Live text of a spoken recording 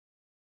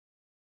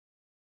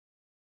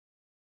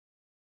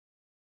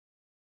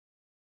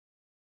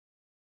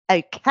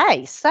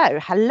Okay,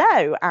 so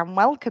hello and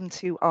welcome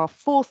to our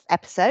fourth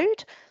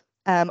episode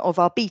of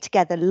our Be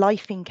Together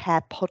Life in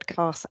Care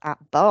podcast at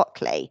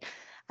Berkeley.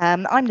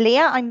 I'm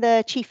Leah, I'm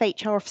the Chief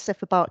HR Officer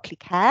for Berkeley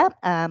Care.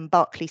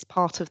 Berkeley's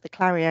part of the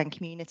Clariane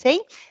community.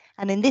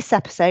 And in this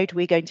episode,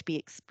 we're going to be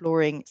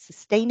exploring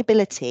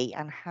sustainability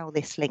and how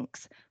this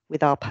links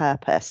with our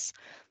purpose.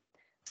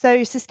 So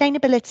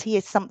sustainability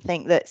is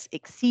something that's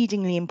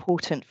exceedingly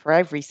important for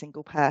every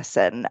single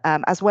person,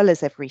 as well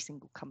as every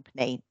single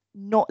company,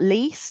 not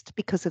least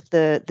because of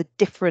the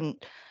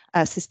different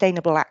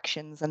sustainable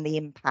actions and the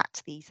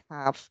impact these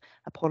have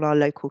upon our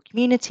local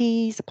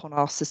communities, upon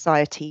our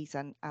societies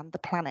and the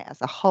planet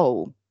as a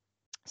whole.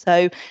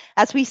 So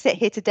as we sit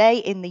here today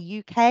in the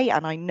UK,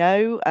 and I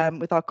know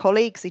with our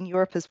colleagues in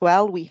Europe as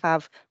well, we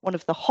have one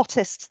of the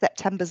hottest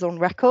Septembers on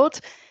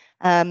record.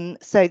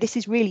 So this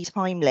is really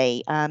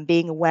timely,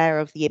 being aware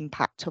of the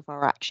impact of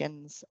our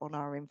actions on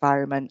our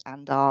environment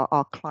and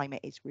our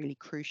climate is really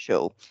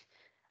crucial.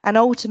 And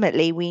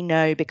ultimately, we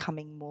know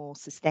becoming more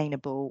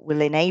sustainable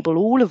will enable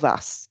all of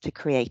us to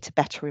create a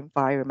better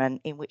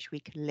environment in which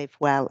we can live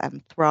well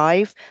and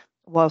thrive,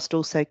 whilst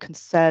also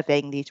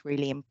conserving these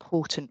really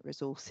important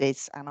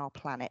resources and our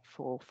planet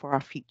for our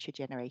future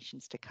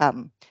generations to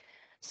come.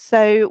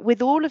 So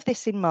with all of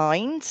this in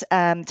mind,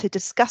 to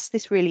discuss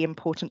this really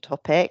important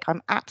topic,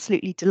 I'm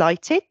absolutely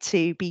delighted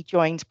to be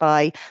joined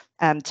by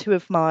two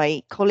of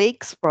my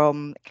colleagues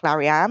from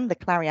Clariane, the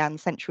Clariane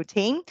Central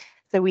team.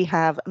 So we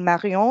have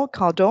Marion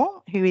Cardon,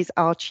 who is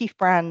our Chief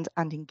Brand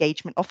and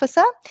Engagement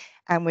Officer.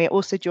 And we're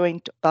also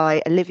joined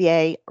by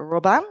Olivier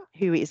Robin,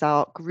 who is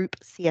our Group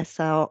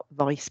CSR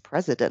Vice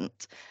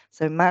President.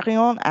 So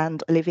Marion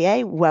and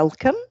Olivier,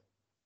 welcome.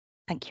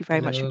 Thank you very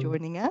much for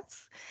joining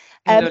us.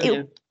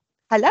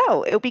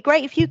 Hello, it'll be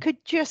great if you could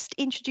just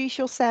introduce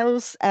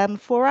yourselves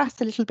for us,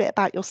 a little bit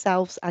about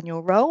yourselves and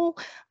your role.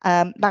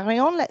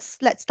 Marion,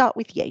 let's start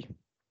with you.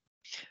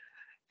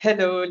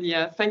 Hello,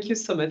 Leah. Thank you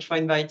so much for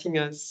inviting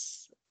us.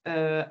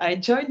 I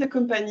joined the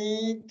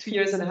company 2.5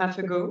 years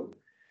ago,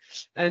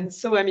 and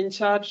so I'm in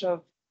charge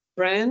of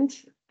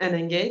brand and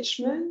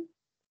engagement.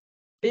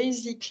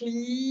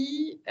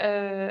 Basically,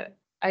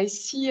 I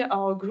see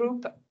our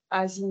group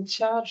as in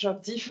charge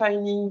of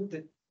defining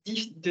the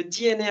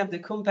DNA of the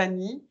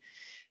company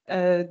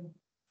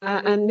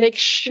and make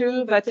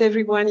sure that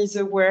everyone is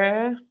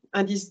aware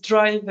and is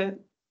driven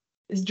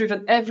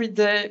every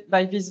day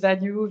by this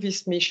value,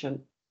 this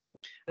mission.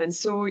 And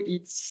so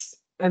it's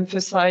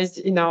emphasized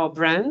in our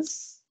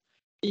brands,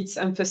 it's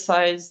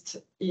emphasized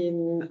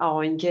in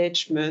our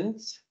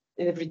engagement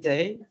every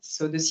day,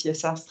 so the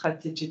CSR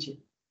strategy.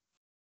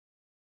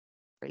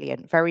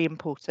 Brilliant, very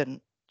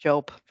important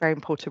job, very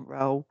important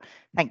role.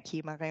 Thank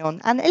you,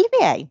 Marion. And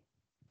Olivier?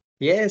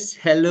 Yes,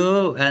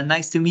 hello,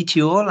 nice to meet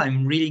you all.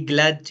 I'm really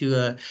glad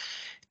to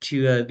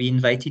be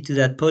invited to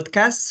that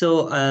podcast.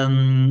 So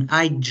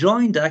I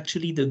joined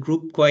actually the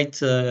group quite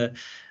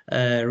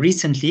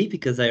recently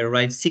because I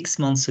arrived 6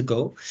 months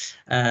ago.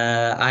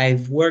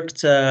 I've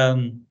worked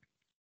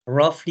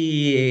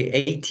roughly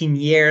 18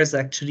 years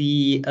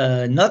actually,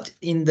 not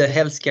in the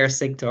healthcare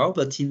sector,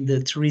 but in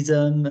the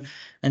tourism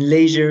and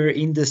leisure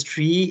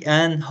industry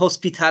and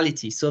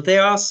hospitality. So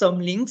there are some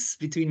links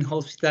between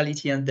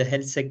hospitality and the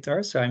health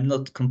sector, so I'm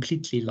not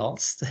completely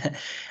lost.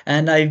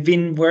 And I've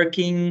been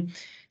working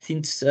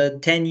since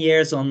 10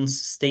 years on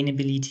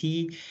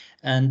sustainability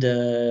and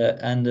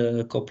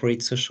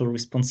corporate social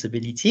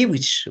responsibility,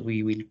 which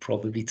we will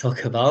probably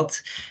talk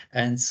about.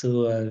 And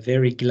so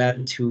very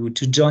glad to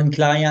join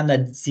Clariane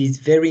at this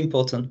very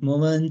important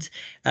moment,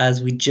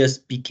 as we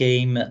just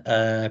became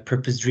a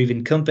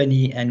purpose-driven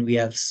company and we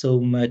have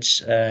so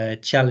much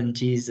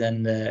challenges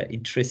and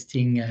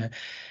interesting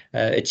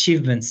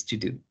achievements to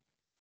do.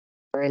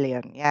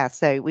 Brilliant. Yeah,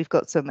 so we've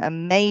got some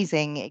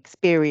amazing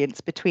experience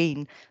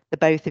between the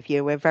both of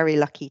you. We're very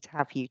lucky to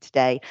have you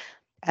today.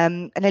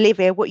 And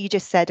Olivier, what you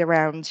just said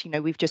around,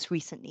 we've just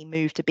recently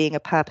moved to being a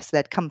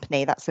purpose-led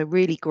company. That's a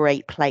really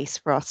great place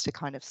for us to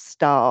kind of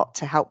start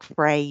to help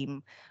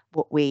frame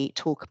what we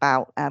talk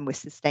about with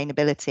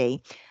sustainability.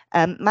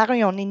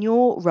 Marion, in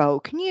your role,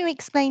 can you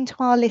explain to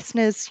our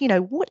listeners,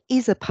 what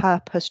is a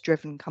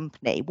purpose-driven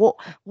company?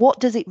 What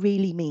does it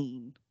really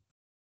mean?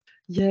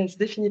 Yes,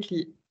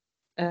 definitely.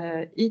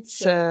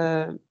 It's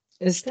a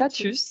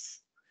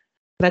status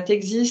that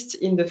exists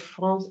in the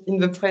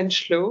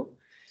French law.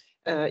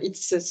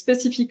 It's a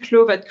specific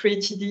law that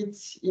created it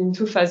in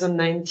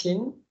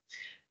 2019.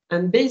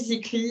 And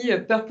basically, a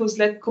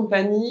purpose-led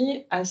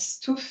company has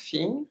two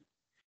things.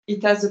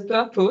 It has a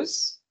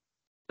purpose,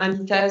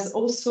 and it has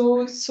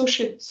also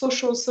social,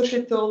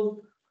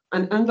 societal,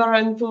 and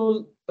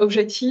environmental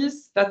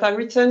objectives that are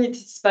written in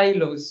its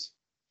bylaws.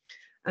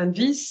 And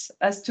this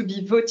has to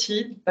be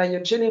voted by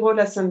a General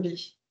Assembly.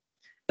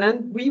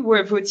 And we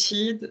were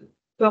voted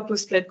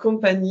purpose-led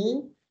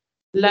company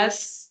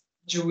last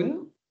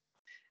June.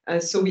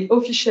 So we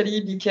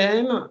officially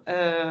became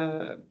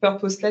a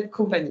purpose-led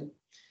company.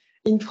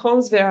 In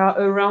France, there are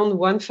around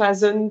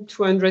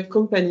 1,200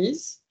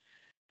 companies,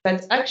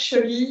 but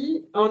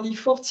actually only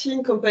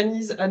 14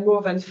 companies had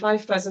more than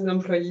 5,000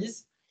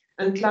 employees.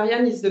 And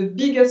Clariane is the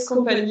biggest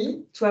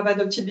company to have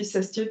adopted this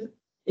attitude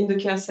in the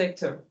care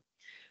sector.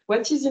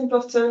 What is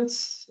important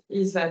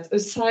is that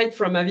aside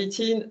from having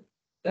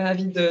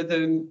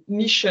the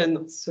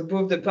mission, so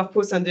both the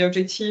purpose and the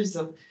objectives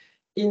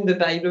in the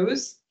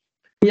bylaws,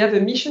 we have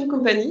a mission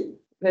company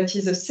that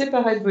is a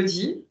separate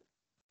body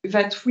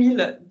that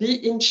will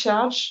be in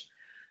charge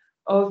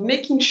of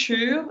making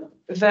sure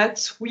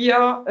that we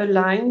are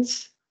aligned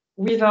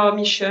with our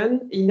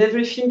mission in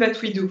everything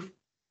that we do.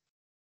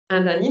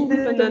 And an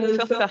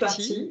independent third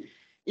party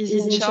is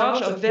in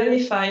charge of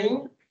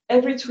verifying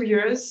every 2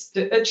 years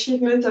the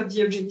achievement of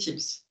the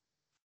objectives.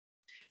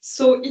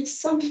 So it's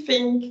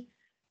something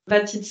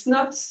that it's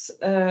not,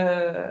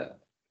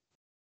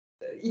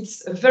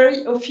 it's a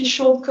very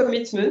official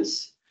commitment,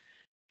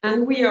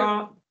 and we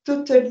are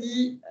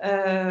totally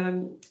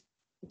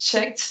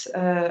checked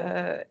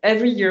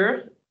every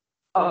year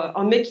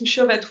on making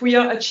sure that we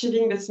are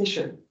achieving this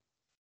mission.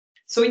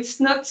 So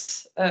it's not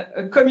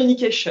a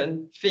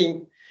communication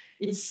thing.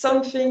 It's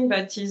something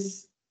that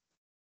is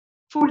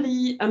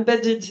fully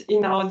embedded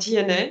in our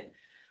DNA,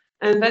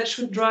 and that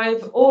should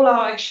drive all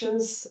our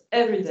actions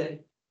every day.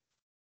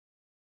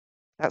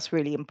 That's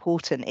really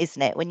important,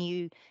 isn't it? When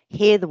you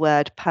hear the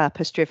word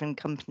purpose-driven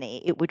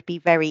company, it would be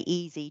very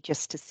easy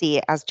just to see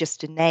it as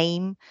just a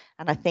name.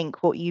 And I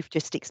think what you've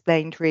just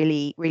explained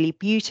really, really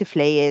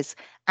beautifully is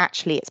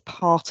actually it's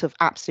part of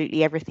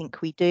absolutely everything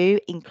we do,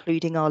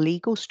 including our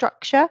legal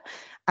structure.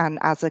 And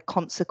as a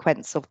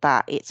consequence of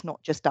that, it's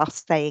not just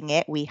us saying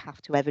it, we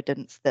have to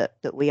evidence that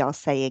we are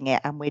saying it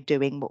and we're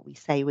doing what we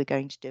say we're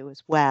going to do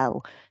as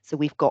well. So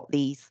we've got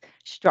these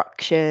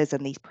structures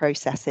and these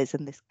processes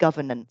and this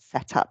governance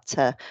set up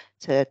to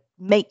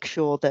make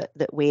sure that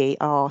we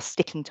are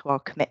sticking to our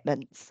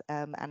commitments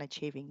and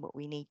achieving what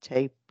we need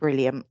to.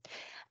 Brilliant.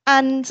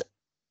 And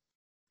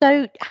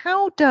so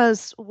how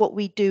does what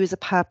we do as a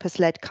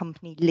purpose-led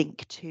company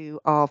link to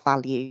our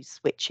values,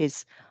 which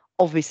is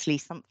obviously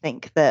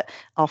something that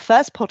our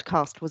first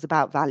podcast was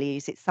about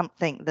values. It's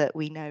something that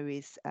we know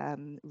is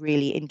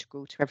really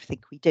integral to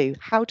everything we do.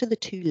 How do the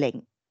two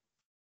link?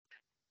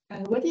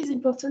 What is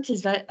important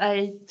is that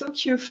I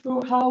talk you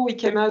through how we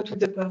came out with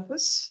the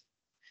purpose.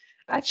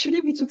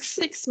 Actually, we took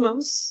 6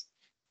 months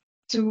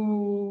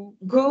to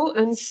go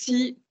and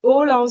see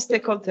all our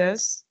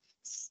stakeholders,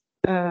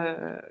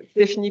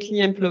 definitely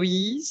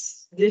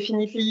employees,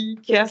 definitely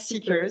care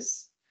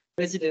seekers,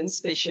 residents,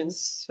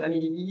 patients,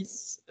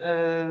 families.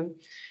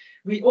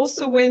 We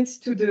also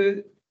went to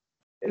the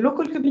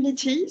local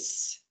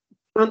communities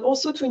and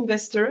also to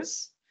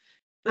investors,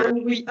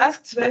 and we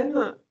asked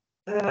them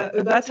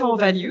about our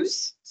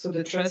values, so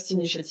the trust,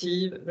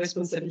 initiative,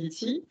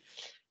 responsibility,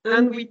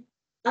 and we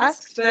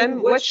asked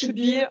them what should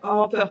be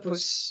our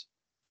purpose.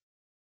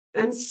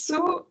 And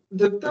so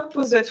the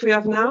purpose that we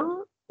have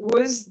now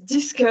was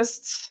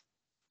discussed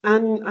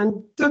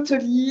and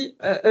totally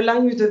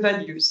aligned with the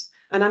values.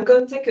 And I'm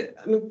going to take a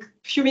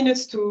few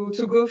minutes to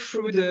go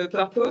through the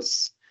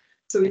purpose.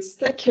 So it's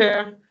take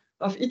care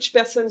of each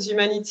person's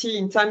humanity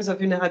in times of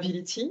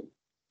vulnerability.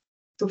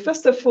 So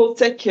first of all,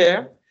 take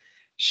care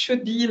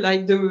should be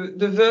like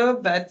the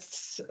verb that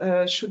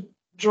should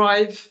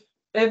drive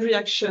every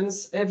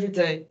actions every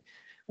day.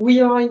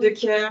 We are in the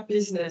care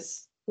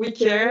business. We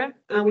care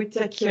and we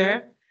take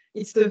care.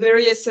 It's the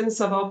very essence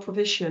of our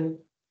profession.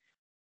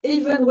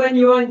 Even when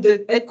you are in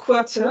the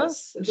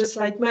headquarters, just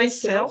like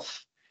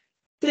myself,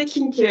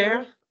 taking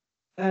care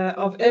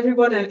of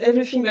everyone and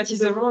everything that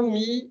is around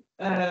me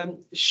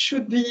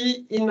should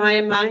be in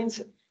my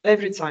mind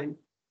every time.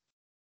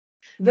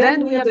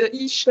 Then we have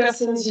each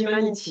person's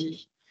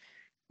humanity.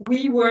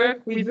 We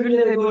work with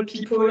vulnerable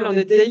people on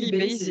a daily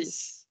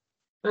basis,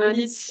 and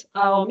it's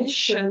our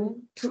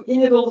mission to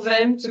enable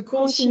them to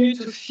continue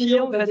to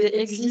feel that they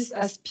exist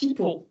as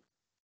people.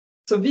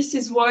 So this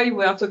is why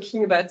we are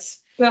talking about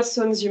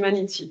person's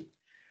humanity.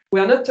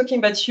 We are not talking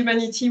about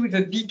humanity with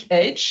a big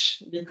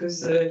H,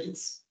 because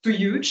it's too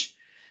huge,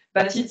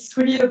 but it's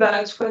really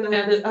about when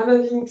I'm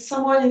having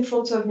someone in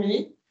front of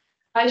me,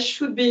 I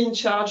should be in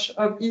charge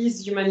of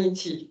his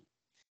humanity.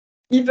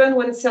 Even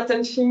when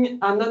certain things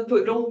are no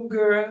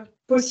longer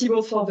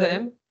possible for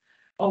them,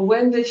 or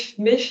when they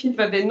may feel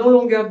that they no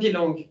longer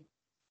belong.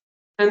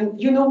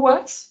 And you know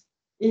what?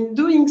 In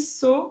doing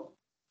so,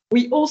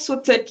 we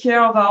also take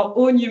care of our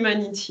own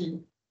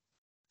humanity.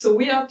 So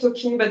we are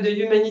talking about the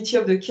humanity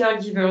of the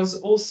caregivers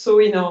also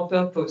in our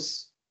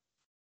purpose.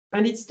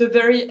 And it's the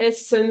very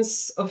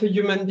essence of a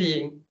human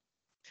being.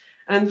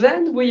 And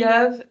then we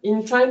have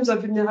in times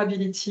of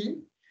vulnerability,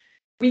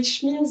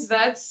 which means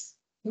that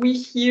we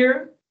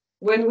hear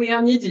when we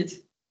are needed.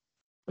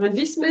 And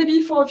this may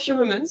be for a few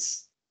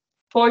moments,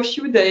 for a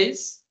few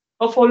days,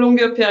 or for a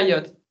longer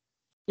period.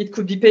 It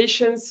could be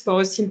patients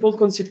for simple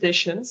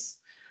consultations,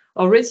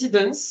 or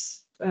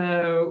residents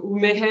who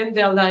may end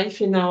their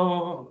life in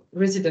our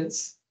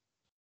residence.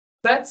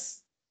 But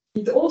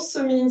it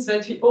also means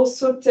that we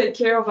also take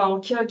care of our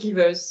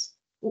caregivers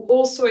who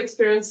also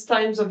experience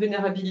times of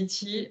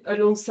vulnerability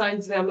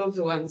alongside their loved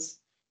ones.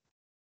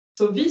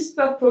 So this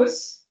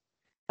purpose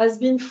has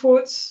been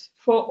thought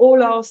for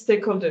all our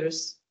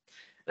stakeholders.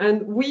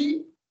 And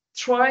we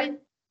try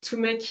to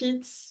make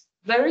it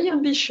very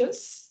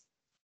ambitious,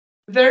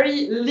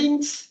 very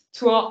linked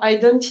to our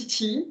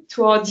identity,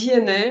 to our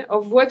DNA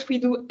of what we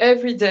do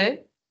every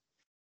day.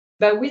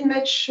 But we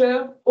made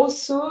sure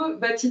also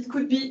that it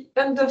could be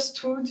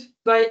understood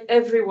by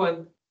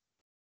everyone.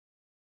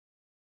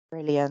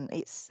 Brilliant.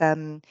 It's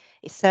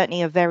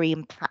certainly a very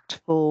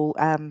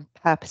impactful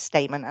purpose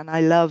statement, and I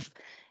love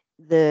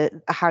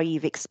how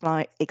you've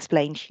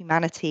explained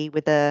humanity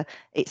with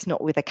it's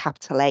not with a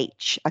capital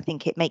H. I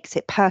think it makes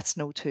it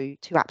personal to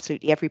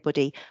absolutely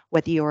everybody,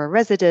 whether you're a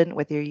resident,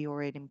 whether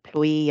you're an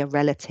employee, a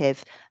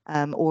relative,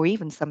 or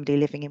even somebody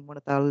living in one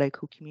of our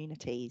local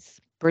communities.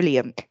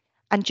 Brilliant.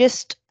 And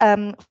just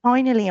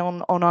finally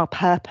on our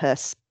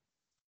purpose.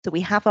 So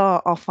we have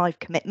our 5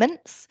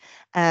 commitments,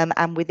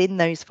 and within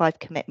those 5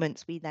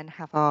 commitments, we then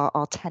have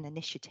our 10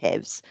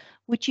 initiatives.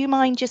 Would you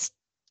mind just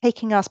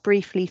taking us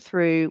briefly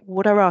through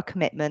what are our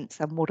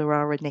commitments and what are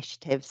our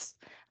initiatives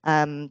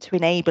to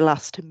enable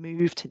us to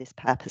move to this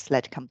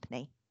purpose-led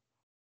company?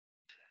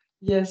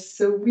 Yes,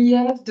 so we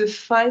have the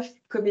 5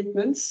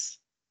 commitments,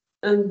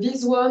 and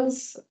these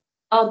ones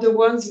are the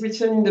ones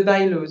written in the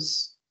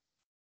bylaws.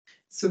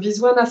 So these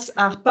ones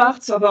are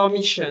part of our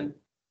mission.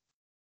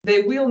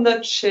 They will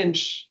not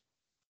change.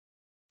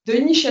 The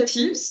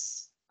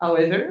initiatives,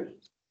 however,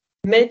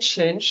 may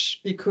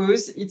change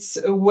because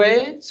it's a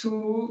way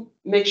to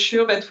make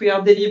sure that we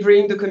are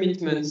delivering the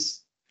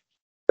commitments.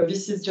 So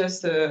this is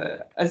just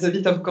as a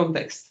bit of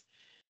context.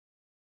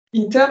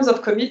 In terms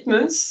of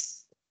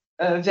commitments,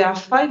 there are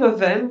 5 of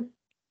them,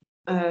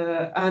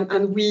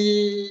 and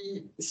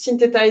we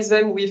synthesize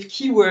them with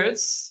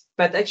keywords,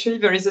 but actually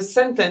there is a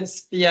sentence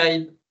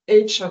behind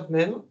each of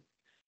them.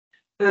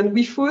 And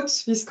we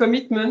thought these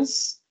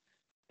commitments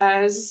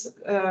as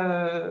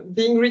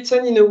being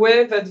written in a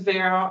way that they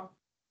are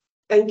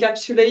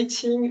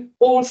encapsulating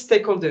all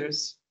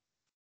stakeholders.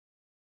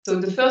 So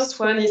the first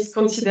one is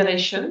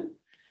consideration.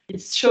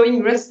 It's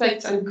showing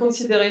respect and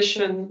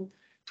consideration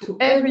to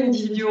every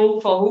individual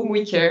for whom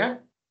we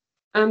care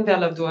and their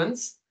loved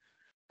ones,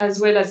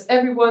 as well as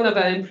every one of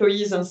our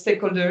employees and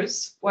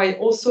stakeholders, while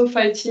also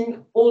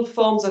fighting all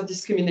forms of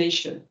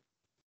discrimination.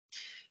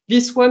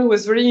 This one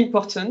was very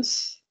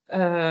important.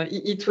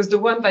 It was the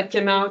one that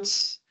came out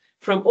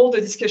from all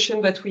the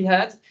discussion that we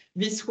had.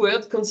 This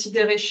word,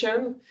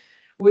 consideration,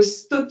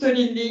 was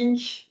totally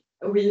linked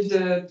with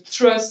the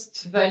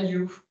trust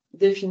value,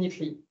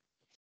 definitely,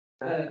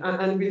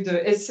 and with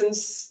the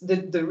essence,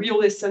 the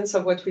real essence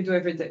of what we do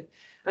every day.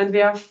 And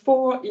there are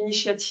 4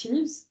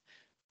 initiatives.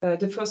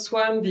 The first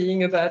one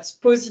being about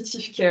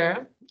positive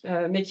care,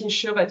 making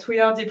sure that we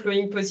are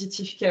deploying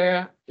positive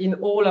care in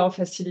all our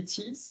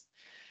facilities.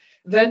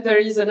 Then there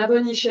is another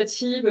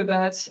initiative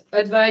about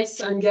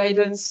advice and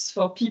guidance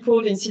for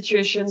people in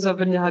situations of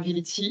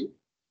vulnerability.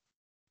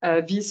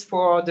 This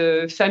for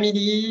the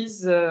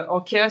families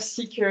or care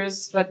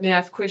seekers that may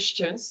have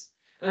questions.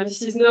 And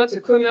this is not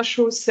a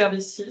commercial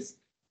services.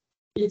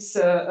 It's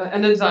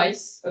an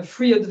advice, a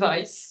free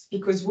advice,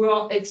 because we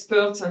are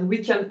experts and we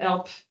can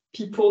help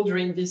people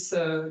during these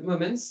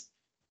moments.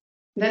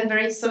 Then there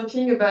is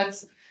something about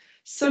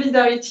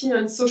solidarity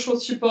and social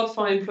support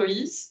for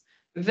employees.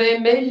 They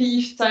may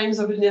leave times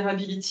of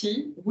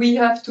vulnerability. We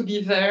have to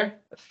be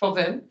there for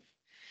them.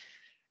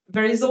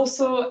 There is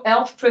also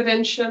health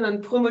prevention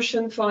and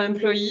promotion for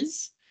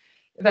employees.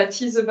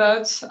 That is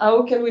about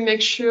how can we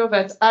make sure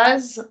that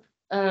as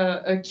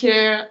a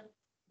care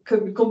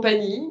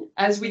company,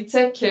 as we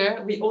take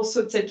care, we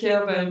also take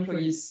care of our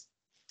employees.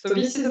 So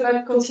this is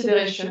about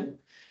consideration.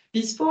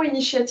 These 4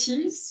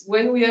 initiatives,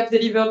 when we have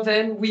delivered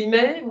them, we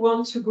may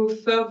want to go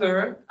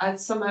further at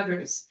some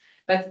others,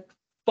 but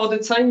for the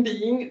time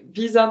being,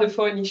 these are the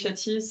 4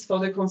 initiatives for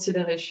the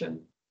consideration.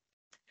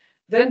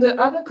 Then the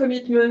other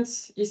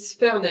commitment is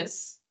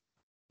fairness.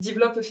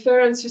 Develop a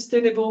fair and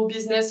sustainable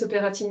business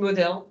operating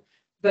model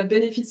that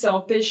benefits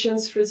our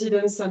patients,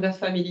 residents, and their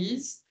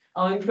families,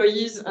 our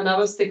employees, and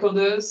our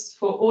stakeholders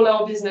for all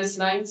our business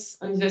lines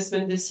and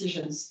investment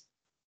decisions.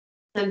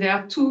 And there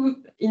are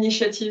 2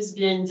 initiatives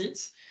behind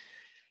it.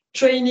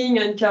 Training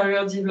and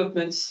career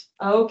development.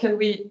 How can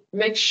we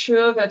make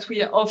sure that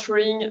we are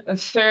offering a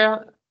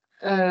fair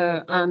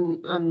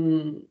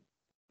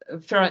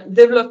fair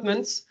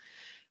development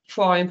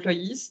for our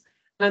employees?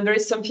 And there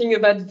is something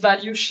about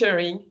value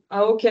sharing.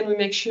 How can we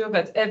make sure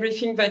that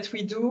everything that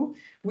we do,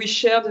 we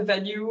share the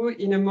value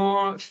in a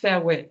more fair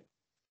way?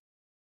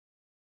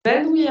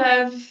 Then we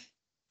have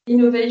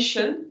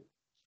innovation.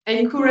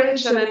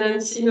 Encourage and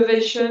enhance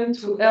innovation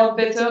to help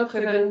better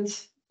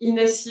prevent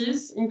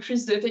illnesses,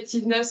 increase the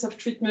effectiveness of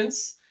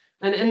treatments,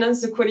 and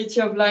enhance the quality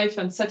of life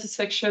and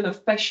satisfaction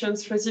of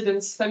patients,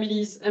 residents,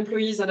 families,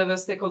 employees, and other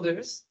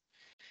stakeholders.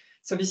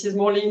 So this is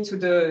more linked to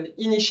the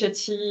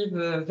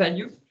initiative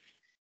value.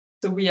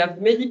 So we have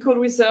medical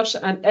research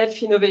and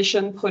health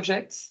innovation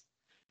projects,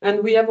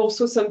 and we have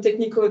also some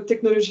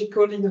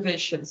technological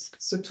innovations.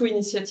 So 2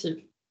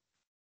 initiatives.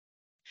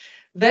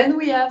 Then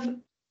we have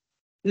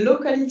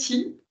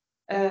locality.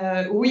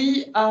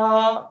 We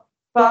are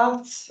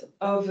part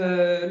of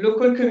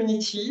local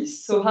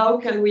communities. So how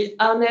can we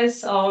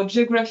harness our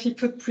geographic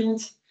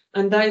footprint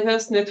and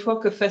diverse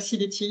network of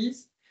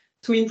facilities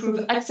to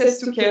improve access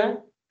to care,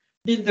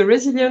 build a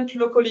resilient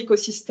local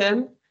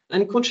ecosystem,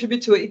 and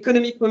contribute to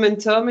economic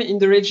momentum in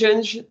the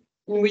regions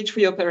in which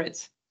we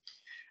operate.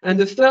 And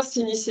the first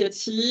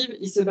initiative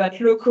is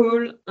about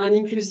local and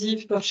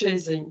inclusive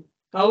purchasing.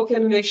 How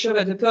can we make sure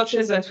that the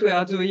purchase that we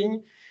are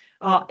doing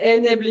are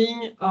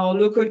enabling our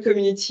local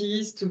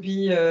communities to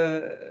be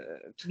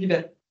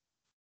better?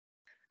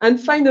 And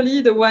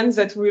finally, the ones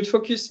that we will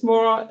focus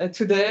more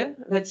today,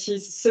 that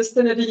is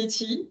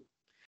sustainability.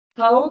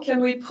 How can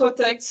we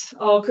protect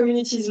our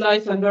community's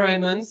life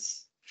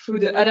environments through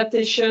the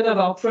adaptation of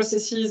our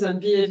processes and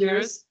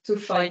behaviors to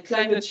fight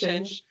climate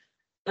change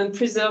and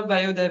preserve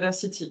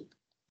biodiversity?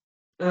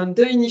 And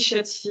the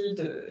initiative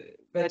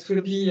that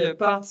will be a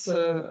part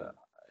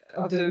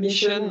of the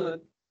mission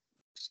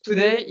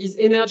today is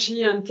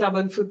energy and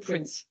carbon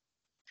footprints.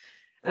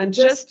 And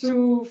just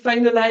to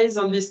finalize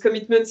on these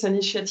commitments and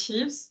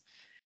initiatives,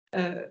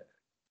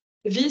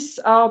 these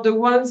are the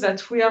ones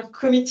that we are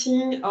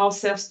committing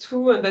ourselves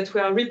to and that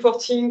we are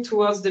reporting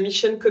towards the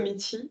mission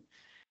committee.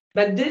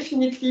 But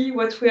definitely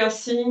what we are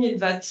seeing is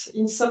that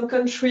in some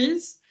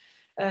countries,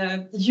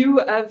 you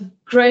have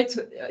great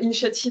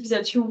initiatives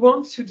that you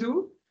want to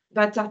do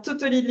that are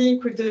totally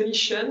linked with the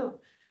mission.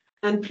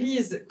 And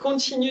please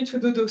continue to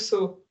do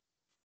so.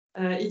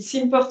 It's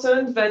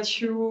important that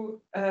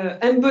you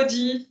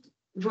embody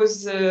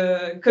those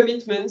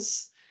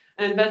commitments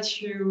and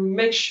that you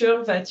make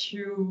sure that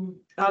you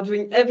are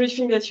doing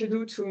everything that you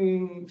do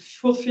to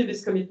fulfill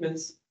these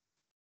commitments.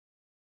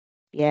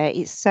 Yeah,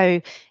 it's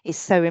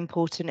so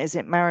important, isn't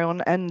it,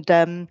 Marion?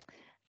 And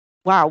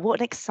wow, what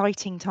an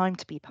exciting time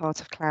to be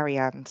part of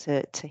Clariane,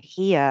 to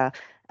hear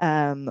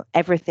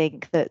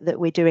everything that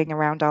we're doing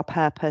around our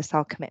purpose,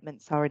 our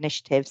commitments, our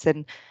initiatives.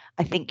 And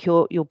I think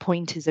your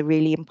point is a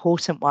really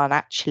important one.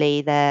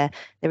 Actually, there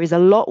is a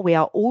lot we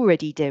are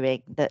already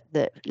doing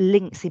that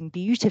links in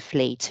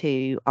beautifully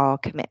to our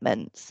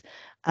commitments.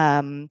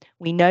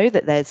 We know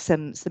that there's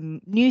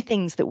some new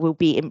things that we'll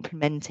be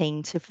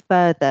implementing to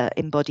further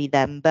embody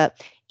them,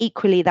 but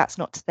equally, that's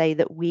not to say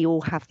that we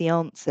all have the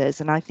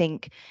answers. And I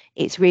think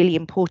it's really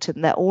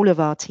important that all of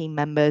our team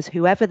members,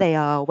 whoever they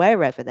are,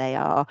 wherever they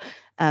are,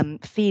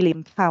 feel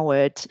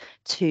empowered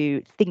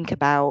to think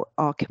about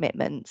our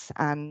commitments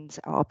and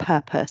our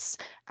purpose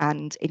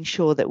and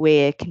ensure that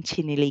we're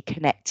continually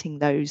connecting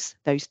those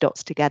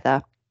dots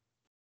together.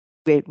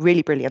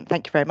 Really brilliant.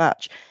 Thank you very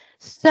much.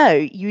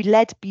 So you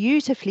led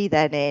beautifully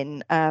then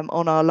in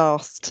on our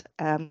last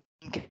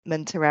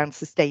commitment around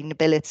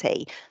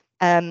sustainability.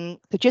 So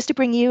just to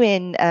bring you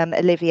in,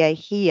 Olivier,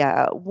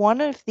 here,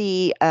 one of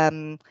the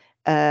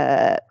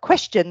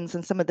questions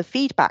and some of the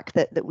feedback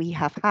that we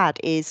have had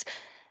is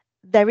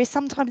there is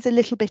sometimes a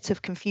little bit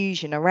of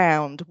confusion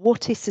around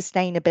what is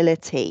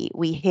sustainability.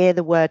 We hear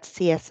the word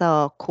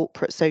CSR,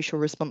 corporate social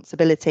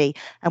responsibility,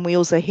 and we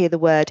also hear the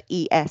word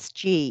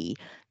ESG.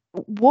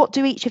 What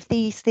do each of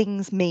these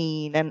things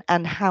mean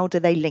and how do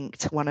they link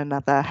to one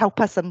another?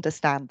 Help us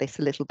understand this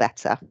a little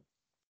better.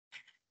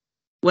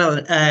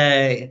 Well,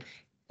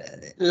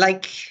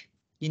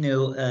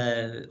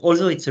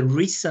 although it's a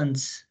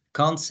recent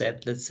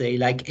concept, let's say,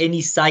 like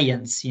any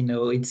science,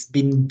 it's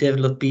been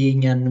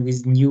developing and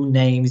with new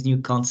names, new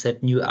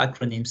concept, new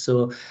acronyms.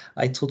 So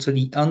I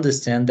totally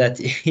understand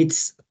that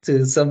it's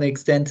to some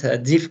extent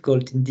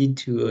difficult indeed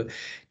to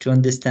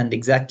understand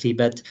exactly.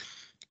 But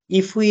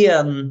if we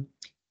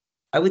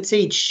I would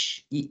say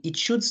it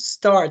should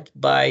start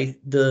by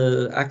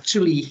the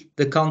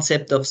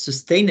concept of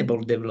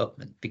sustainable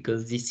development,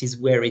 because this is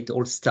where it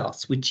all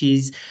starts, which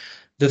is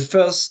the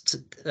first,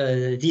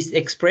 this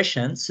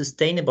expression,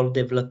 sustainable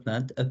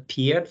development,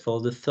 appeared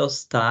for the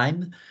first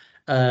time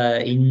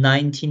in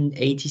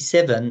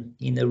 1987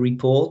 in a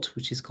report,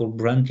 which is called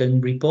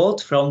Brundtland Report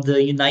from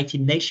the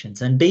United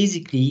Nations. And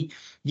basically,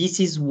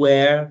 this is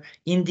where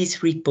in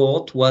this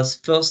report was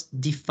first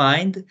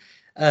defined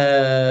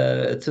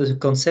the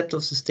concept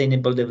of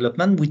sustainable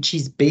development, which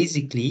is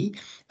basically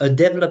a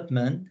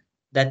development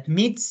that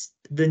meets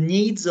the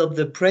needs of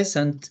the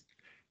present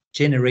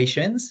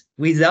generations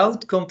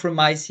without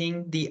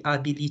compromising the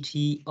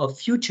ability of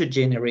future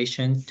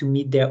generations to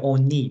meet their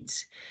own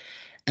needs.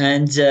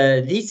 And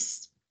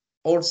this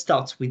all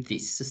starts with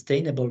this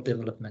sustainable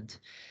development.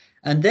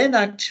 And then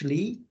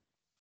actually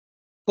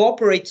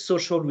corporate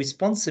social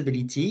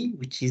responsibility,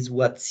 which is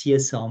what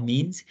CSR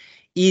means,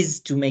 is,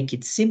 to make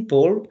it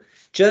simple,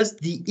 just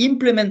the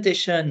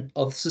implementation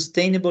of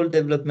sustainable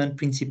development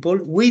principle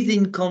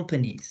within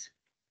companies.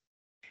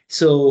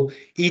 So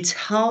it's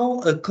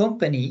how a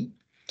company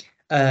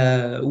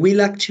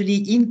will actually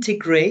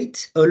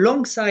integrate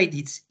alongside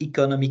its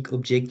economic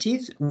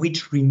objectives,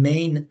 which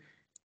remain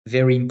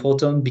very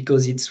important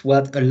because it's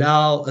what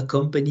allows a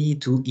company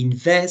to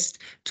invest,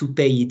 to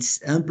pay its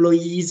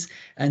employees,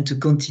 and to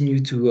continue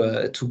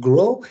to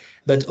grow.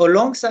 But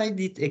alongside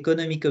its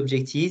economic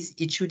objectives,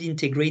 it should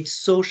integrate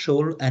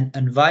social and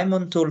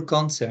environmental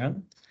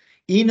concern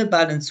in a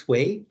balanced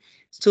way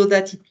so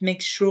that it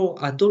makes sure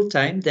at all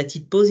times that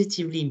it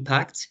positively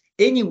impacts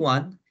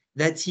anyone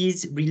that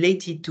is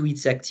related to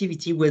its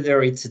activity,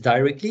 whether it's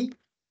directly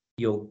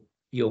your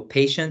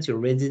patients, your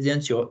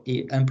residents, your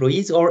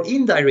employees, or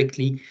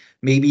indirectly,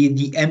 maybe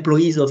the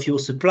employees of your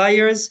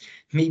suppliers,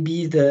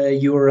 maybe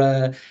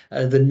the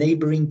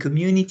neighboring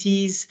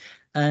communities,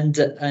 and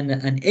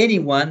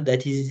anyone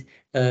that is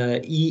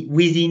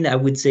within, I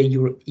would say,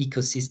 your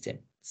ecosystem.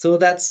 So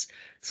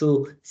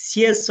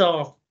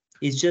CSR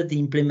is just the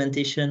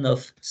implementation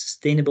of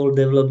sustainable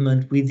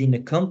development within a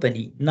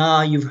company.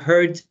 Now you've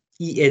heard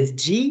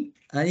ESG,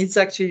 and it's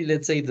actually,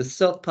 let's say, the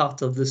third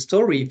part of the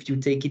story if you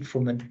take it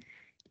from an,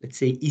 let's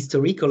say,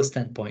 historical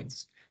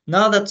standpoints.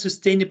 Now that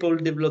sustainable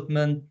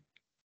development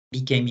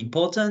became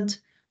important,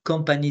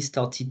 companies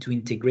started to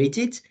integrate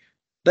it.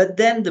 But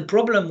then the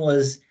problem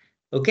was,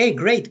 okay,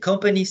 great,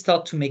 companies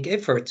start to make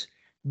effort,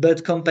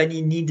 but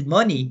companies need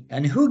money.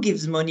 And who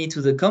gives money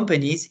to the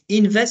companies?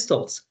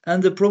 Investors.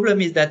 And the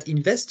problem is that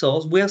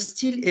investors were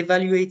still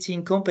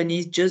evaluating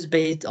companies just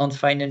based on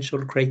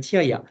financial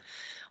criteria,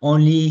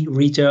 only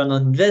return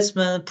on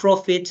investment,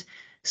 profit.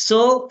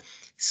 So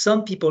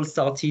some people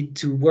started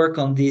to work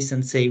on this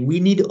and say, we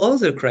need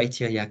other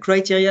criteria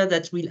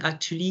that will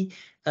actually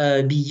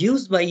be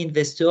used by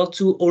investors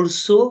to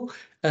also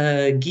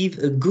give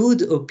a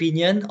good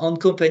opinion on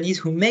companies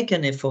who make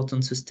an effort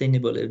on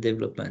sustainable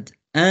development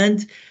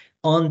and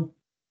on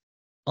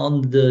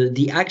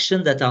the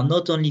action that are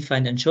not only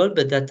financial,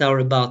 but that are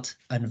about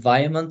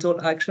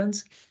environmental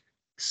actions,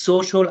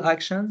 social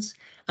actions,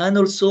 and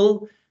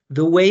also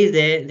the way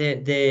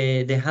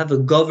they have a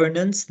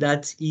governance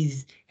that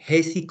is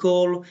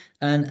ethical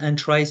and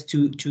tries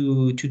to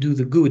do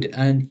the good.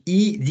 And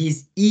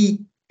these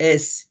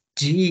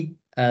ESG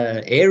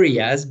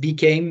areas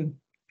became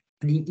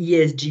the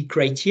ESG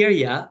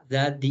criteria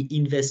that the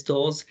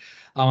investors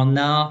are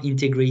now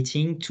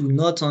integrating to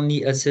not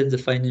only assess the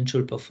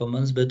financial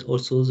performance, but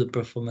also the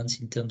performance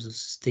in terms of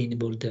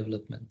sustainable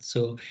development.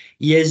 So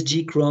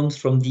ESG comes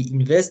from the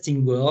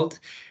investing world,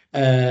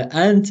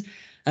 and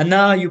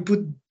now you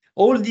put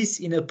all this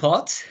in a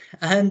pot,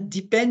 and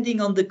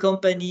depending on the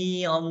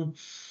company, on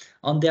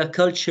their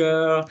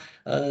culture,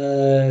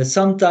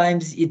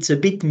 sometimes it's a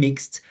bit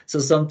mixed. So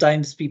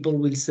sometimes people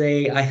will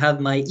say, I have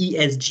my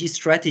ESG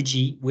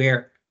strategy,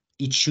 where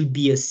it should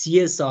be a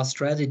CSR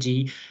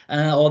strategy,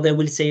 or they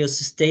will say a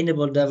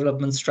sustainable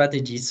development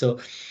strategy. So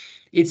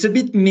it's a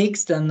bit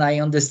mixed, and I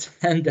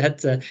understand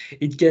that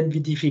it can be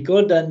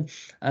difficult. And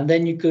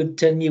then you could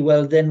tell me,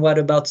 well, then what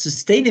about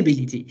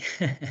sustainability?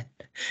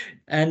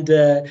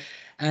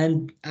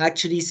 And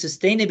actually,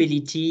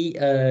 sustainability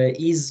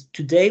is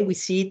today we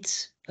see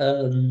it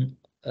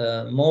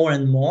more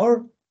and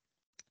more.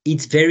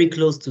 It's very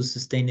close to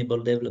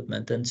sustainable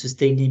development, and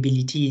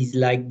sustainability is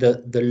like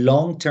the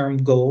long-term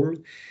goal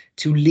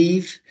to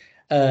live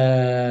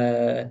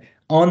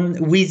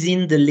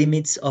within the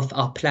limits of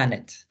our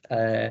planet.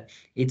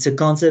 It's a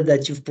concept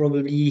that you've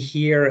probably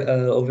heard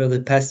over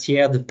the past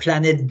year, the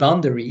planet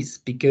boundaries,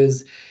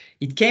 because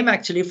it came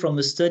actually from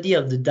a study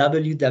of the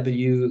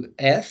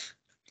WWF,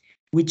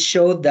 which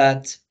showed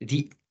that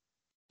the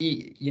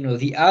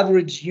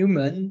average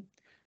human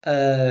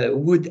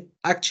would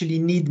actually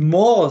need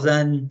more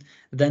than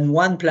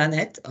one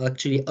planet,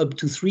 actually up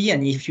to 3,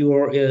 and if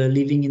you're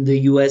living in the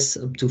US,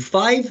 up to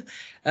 5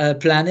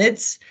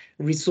 planets,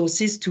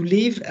 resources to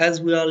live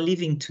as we are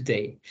living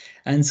today.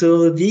 And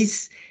so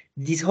this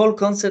whole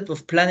concept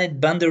of planet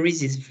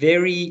boundaries is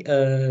very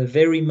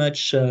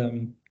much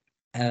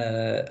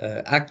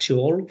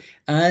actual,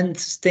 and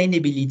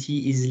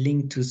sustainability is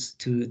linked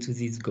to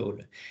this goal.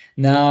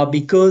 Now,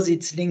 because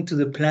it's linked to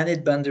the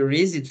planet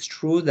boundaries, it's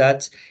true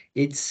that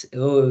it's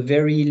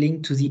very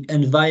linked to the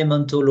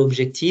environmental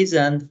objectives,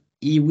 and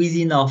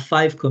within our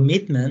 5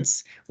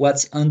 commitments,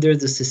 what's under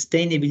the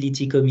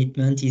sustainability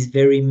commitment is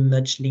very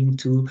much linked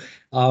to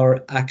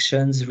our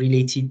actions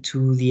related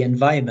to the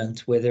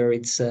environment, whether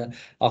it's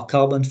our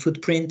carbon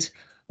footprint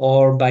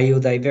or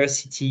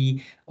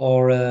biodiversity,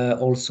 or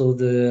also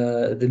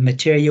the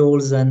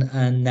materials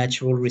and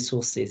natural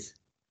resources.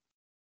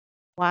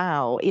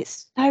 Wow,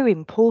 it's so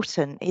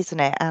important, isn't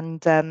it?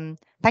 And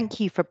thank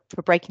you for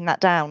breaking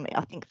that down.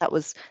 I think that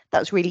was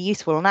really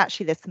useful. And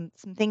actually, there's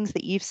some things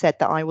that you've said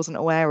that I wasn't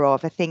aware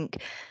of. I think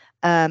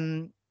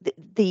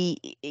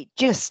it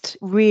just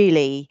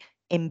really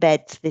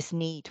embeds this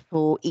need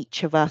for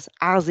each of us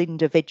as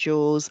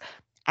individuals,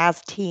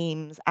 as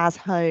teams, as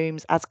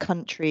homes, as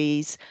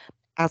countries,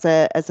 as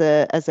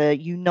a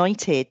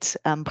united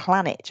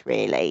planet,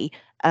 really.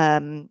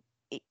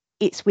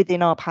 It's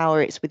within our power,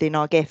 it's within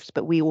our gifts,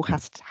 but we all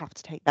have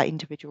to take that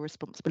individual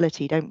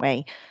responsibility, don't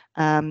we?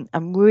 And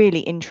really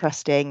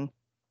interesting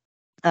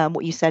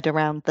what you said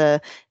around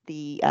the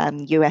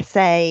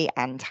USA,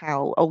 and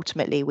how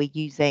ultimately we're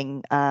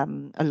using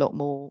a lot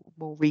more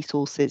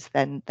resources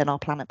than our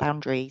planet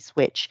boundaries,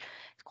 which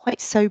is quite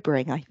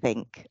sobering, I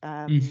think,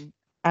 and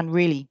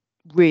really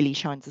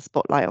shines a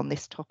spotlight on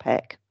this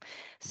topic.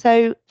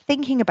 So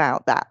thinking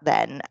about that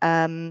then,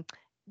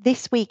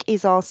 this week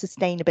is our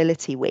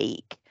sustainability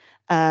week.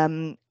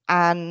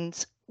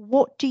 And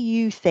what do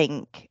you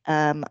think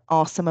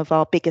are some of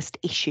our biggest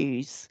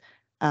issues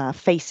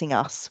facing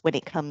us when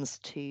it comes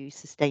to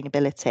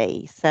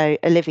sustainability? So,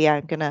 Olivier,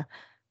 I'm going to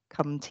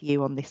come to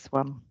you on this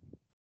one.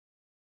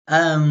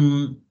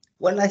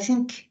 Well, I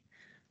think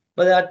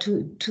there are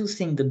two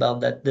things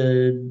about that.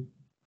 The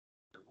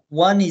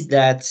one is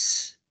that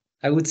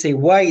I would say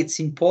why it's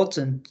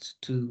important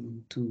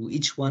to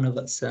each one of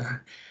us,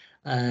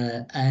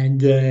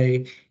 and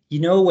you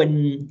know,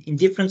 when in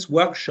different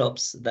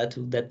workshops that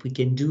we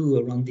can do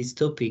around this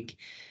topic,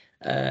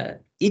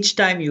 each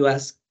time you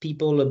ask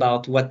people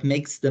about what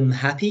makes them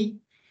happy,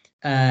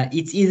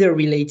 it's either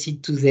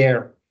related to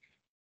their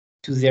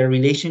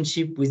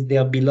relationship with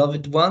their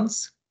beloved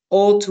ones,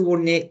 or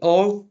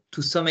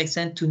to some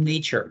extent to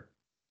nature,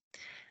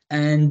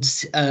 and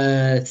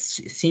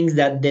things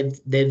that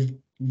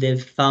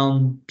they've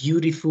found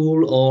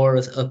beautiful, or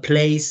a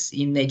place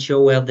in nature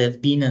where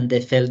they've been and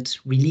they felt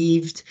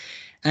relieved.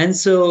 And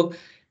so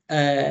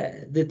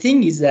the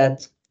thing is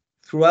that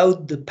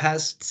throughout the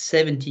past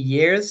 70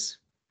 years,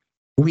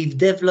 we've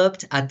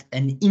developed at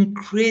an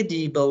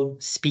incredible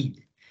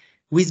speed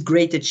with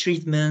great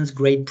achievements,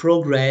 great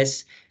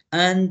progress,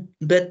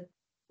 but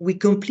we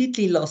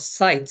completely lost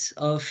sight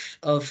of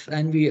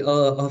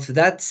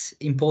that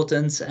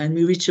importance, and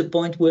we reach a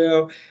point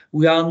where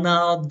we are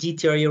now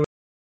deteriorating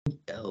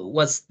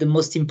what's the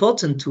most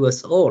important to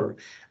us all,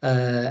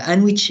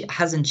 and which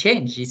hasn't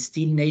changed. It's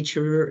still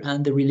nature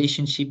and the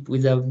relationship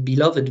with our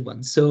beloved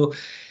ones. So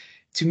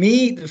to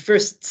me, the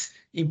first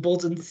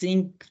important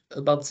thing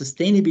about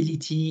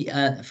sustainability,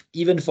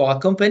 even for a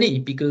company,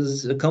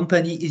 because a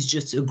company is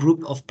just a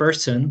group of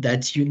persons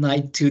that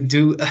unite to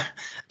do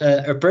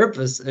a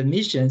purpose, a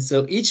mission.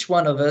 So each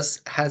one of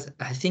us has,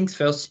 I think,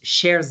 first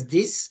shares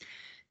this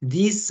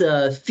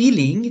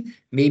feeling,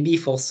 maybe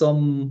for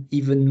some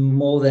even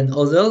more than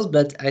others,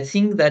 but I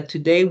think that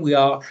today we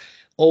are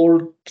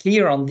all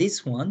clear on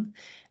this one,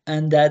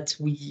 and that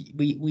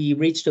we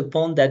reached a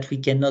point that we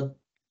cannot,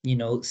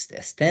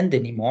 stand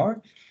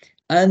anymore.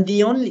 And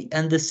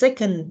the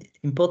second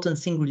important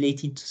thing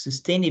related to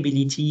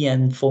sustainability,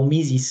 and for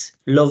me, this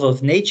love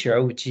of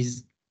nature, which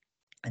is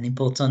an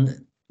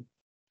important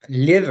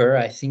lever,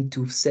 I think,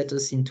 to set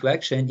us into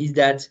action, is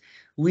that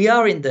we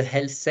are in the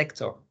health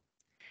sector.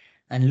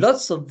 And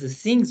lots of the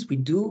things we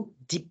do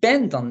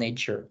depend on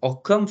nature or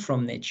come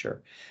from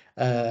nature.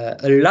 A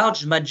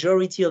large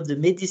majority of the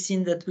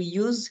medicine that we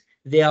use,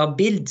 they are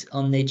built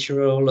on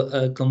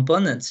natural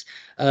components.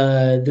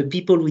 The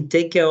people we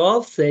take care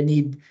of, they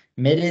need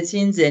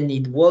medicines, they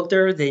need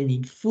water, they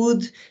need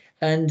food,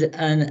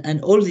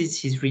 and all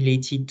this is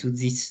related to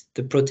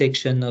the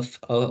protection of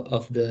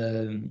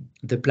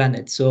the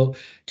planet. So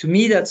to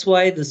me, that's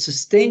why the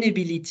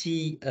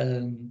sustainability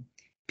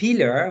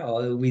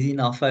pillar within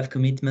our 5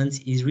 commitments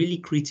is really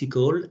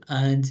critical,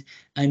 and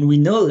we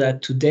know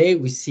that today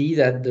we see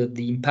that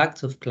the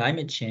impact of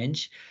climate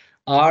change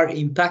are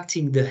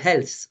impacting the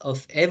health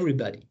of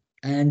everybody,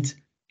 and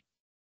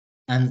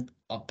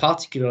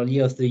particularly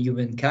of the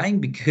humankind,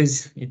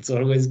 because it's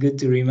always good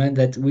to remind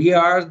that we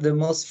are the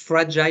most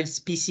fragile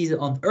species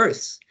on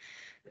Earth.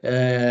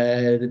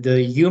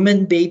 The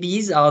human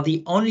babies are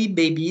the only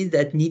babies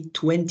that need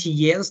 20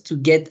 years to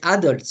get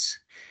adults.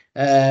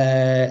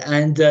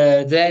 Then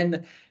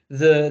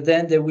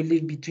they will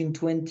live between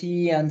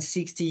 20 and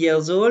 60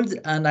 years old.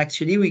 And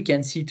actually, we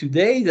can see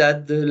today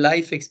that the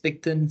life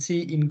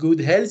expectancy in good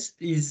health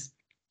is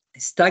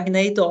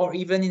stagnate, or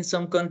even in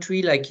some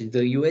country like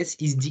the US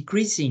is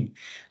decreasing.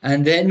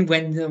 And then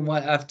when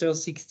after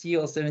 60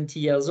 or 70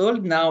 years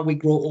old, now we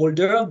grow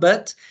older,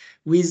 but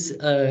with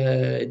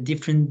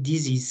different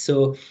disease.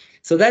 So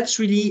that's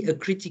really a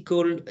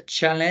critical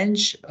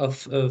challenge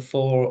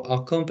for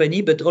our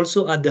company, but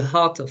also at the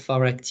heart of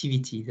our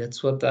activity.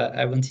 That's what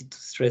I wanted to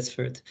stress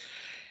first.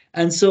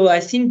 And so I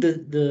think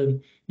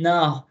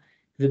now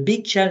the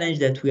big challenge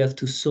that we have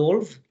to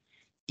solve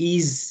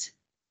is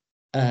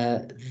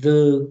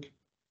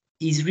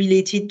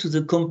related to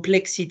the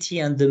complexity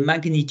and the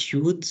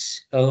magnitude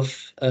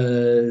of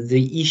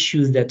the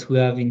issues that we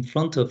have in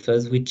front of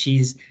us, which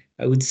is,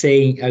 I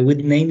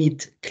would name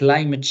it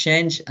climate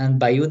change and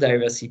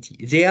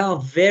biodiversity. They are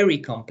very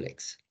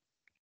complex,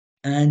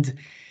 and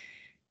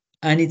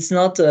it's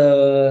not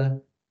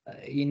a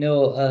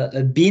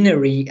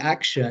binary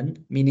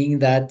action, meaning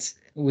that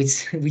we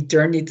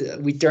turn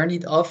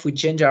it off, we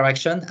change our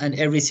action, and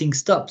everything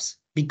stops,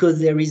 because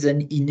there is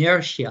an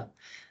inertia.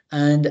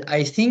 And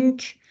I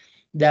think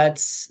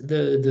that's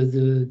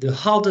the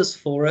hardest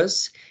for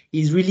us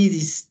is really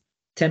this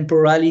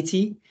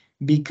temporality,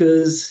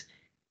 because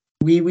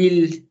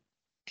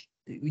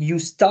you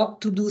start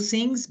to do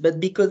things,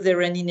 but because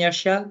they're an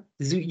inertia,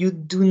 you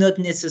do not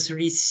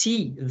necessarily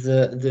see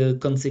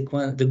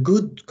the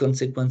good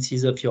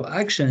consequences of your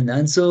action.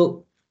 And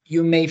so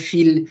you may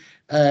feel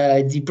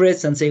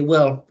depressed and say,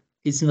 well,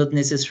 it's not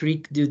necessary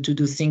to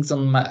do things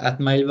at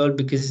my level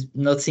because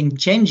nothing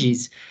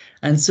changes.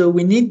 And so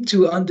we need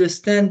to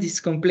understand this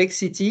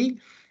complexity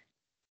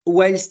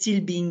while still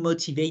being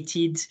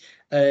motivated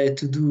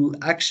to do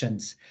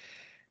actions.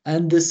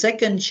 And the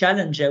second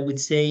challenge, I would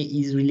say,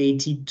 is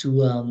related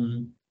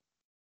to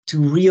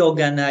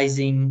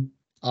reorganizing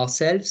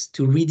ourselves,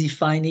 to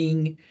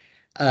redefining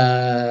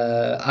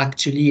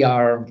actually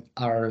our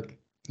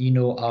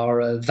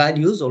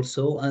values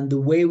also, and the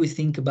way we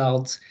think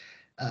about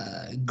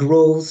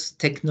growth,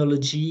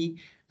 technology,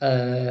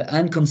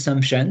 and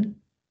consumption.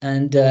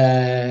 And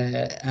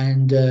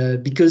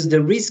because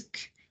the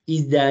risk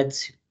is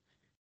that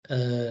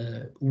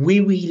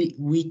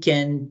we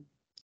can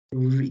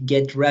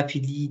get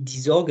rapidly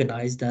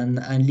disorganized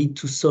and lead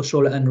to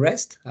social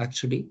unrest.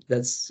 Actually,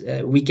 that's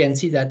we can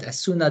see that as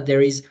soon as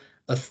there is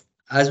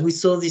as we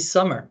saw this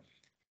summer,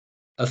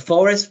 a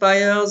forest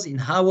fires in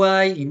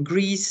Hawaii, in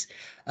Greece,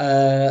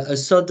 a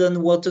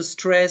sudden water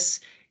stress,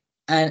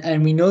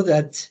 and we know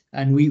that,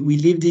 and we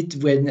lived it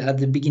when at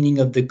the beginning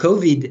of the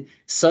COVID,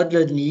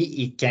 suddenly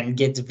it can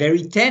get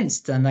very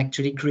tensed and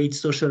actually create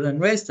social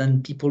unrest,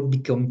 and people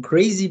become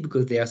crazy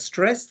because they are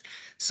stressed.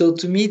 So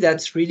to me,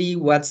 that's really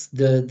what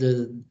are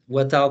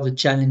the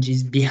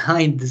challenges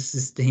behind the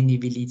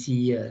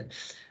sustainability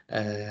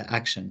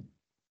action.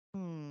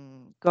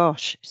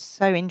 Gosh,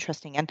 so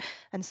interesting and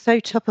so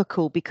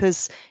topical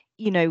because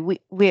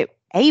we're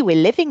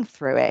living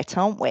through it,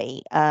 aren't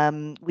we?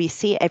 We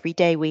see it every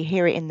day, we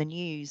hear it in the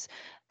news.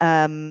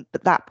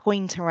 But that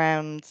point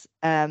around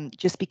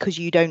just because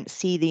you don't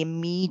see the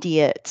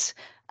immediate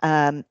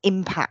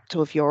impact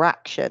of your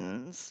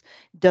actions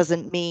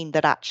doesn't mean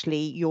that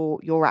actually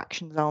your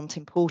actions aren't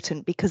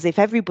important, because if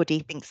everybody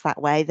thinks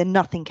that way, then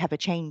nothing ever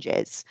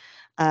changes.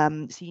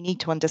 So you need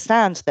to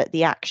understand that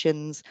the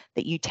actions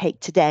that you take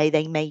today,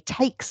 they may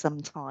take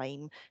some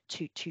time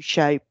to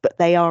show, but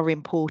they are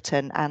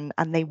important and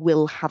they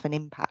will have an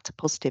impact, a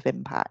positive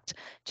impact.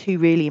 Two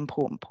really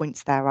important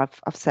points there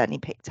I've certainly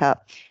picked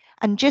up.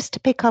 And just to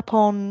pick up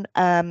on,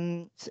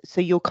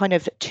 so your kind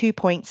of 2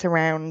 points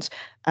around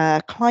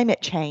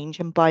climate change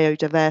and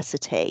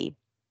biodiversity.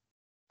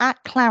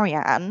 At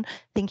Clariane,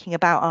 thinking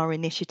about our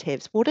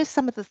initiatives, what are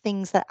some of the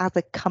things that as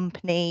a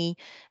company,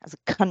 as a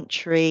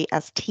country,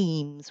 as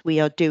teams, we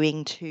are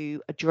doing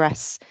to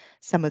address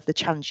some of the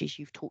challenges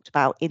you've talked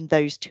about in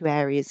those two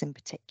areas in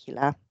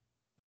particular?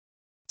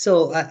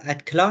 So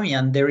at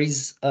Clariane, there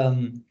is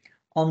on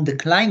the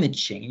climate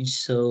change.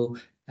 So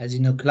as you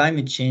know,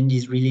 climate change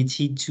is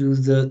related to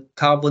the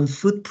carbon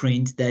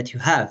footprint that you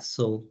have.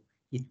 So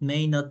it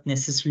may not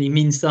necessarily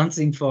mean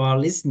something for our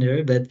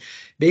listener, but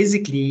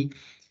basically,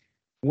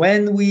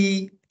 when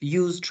we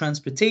use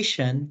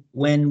transportation,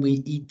 when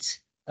we eat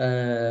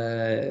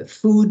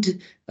food,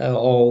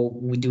 or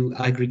we do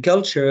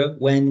agriculture,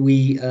 when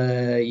we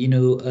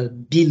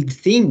build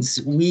things,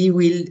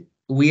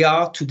 we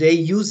are today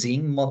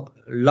using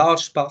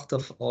large part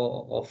of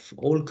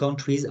all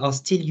countries are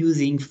still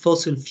using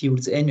fossil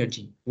fuels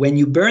energy. When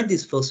you burn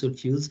these fossil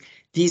fuels,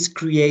 this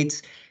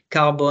creates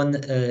carbon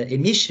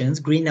emissions,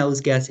 greenhouse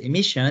gas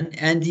emission,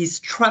 and this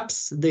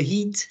traps the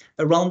heat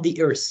around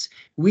the Earth,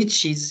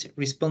 which is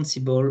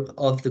responsible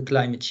of the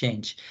climate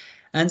change.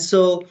 And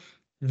so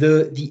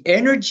the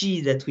energy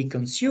that we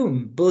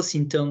consume, both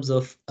in terms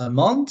of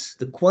amount,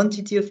 the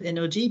quantity of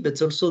energy, but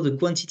also the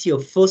quantity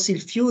of fossil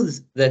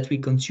fuels that we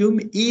consume,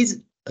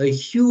 is a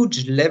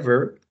huge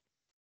lever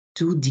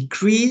to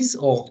decrease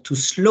or to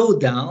slow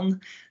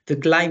down the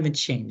climate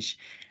change.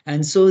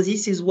 And so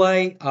this is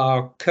why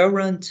our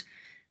current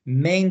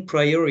main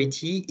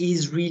priority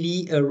is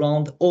really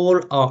around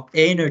all our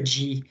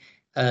energy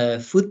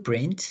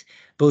footprint,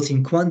 both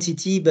in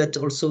quantity but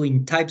also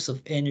in types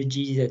of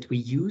energy that we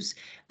use.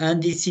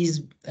 And this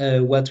is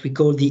what we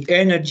call the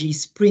Energy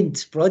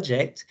Sprint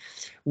project,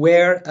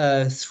 where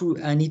it's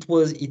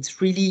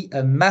really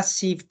a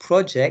massive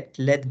project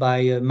led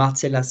by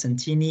Marcella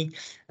Santini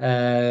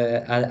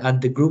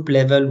at the group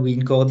level,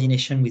 in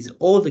coordination with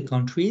all the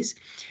countries,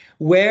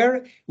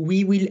 where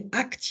we will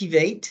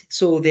activate.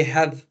 So they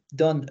have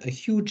done a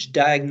huge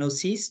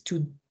diagnosis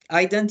to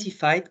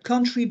identify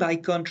country by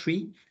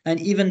country and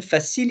even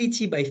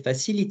facility by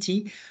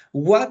facility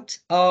what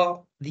are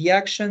the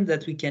actions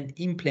that we can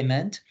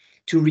implement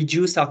to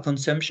reduce our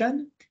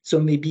consumption. So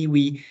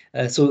maybe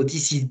so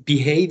this is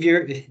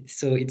behavior.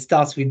 So it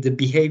starts with the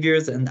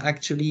behaviors, and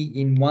actually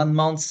in 1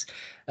 month,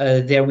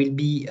 there will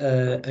be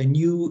a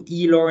new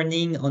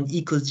e-learning on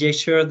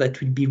eco-gesture that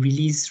will be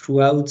released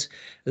throughout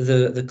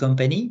the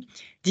company.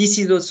 This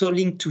is also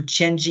linked to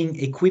changing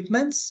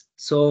equipments.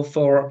 So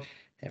for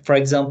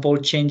example,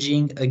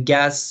 changing a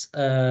gas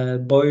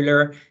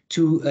boiler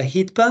to a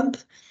heat pump,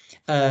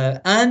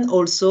 and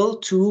also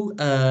to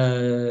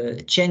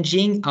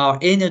changing our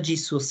energy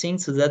sourcing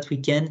so that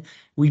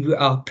we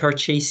are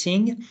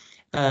purchasing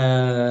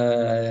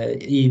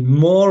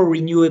more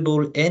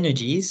renewable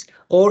energies,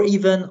 or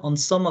even on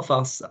some of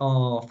our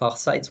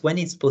sites, when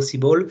it's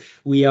possible,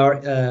 we are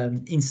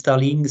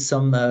installing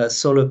some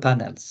solar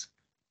panels.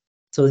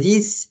 So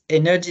this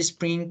Energy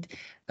Sprint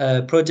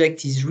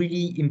project is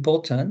really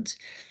important,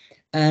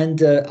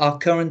 and our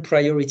current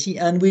priority,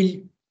 and will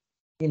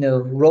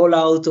roll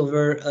out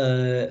over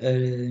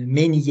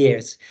many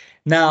years.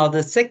 Now,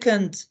 the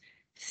second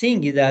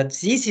thing is that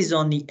this is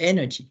only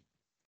energy,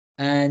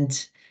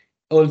 and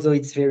although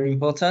it's very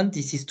important,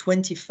 this is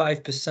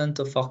 25%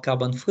 of our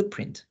carbon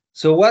footprint.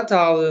 So what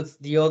are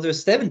the other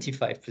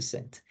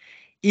 75%?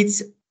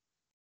 It's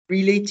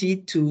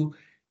related to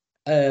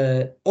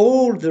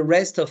all the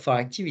rest of our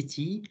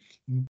activity.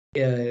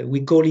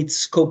 We call it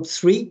scope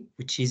 3,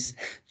 which is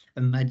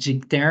a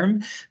magic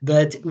term,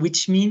 but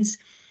which means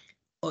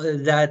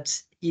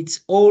that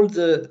it's all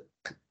the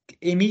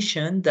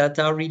emissions that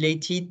are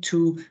related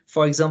to,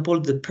 for example,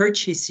 the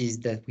purchases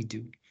that we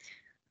do.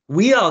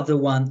 We are the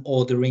one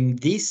ordering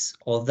this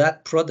or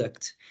that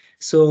product.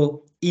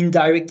 So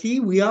indirectly,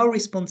 we are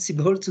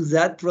responsible to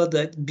that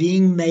product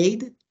being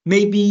made,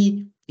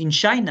 maybe in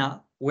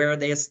China, where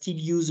they still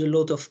use a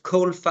lot of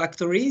coal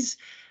factories,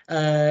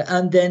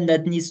 and then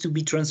that needs to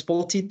be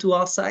transported to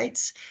our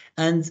sites.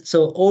 And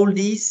so all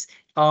these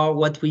are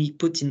what we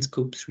put in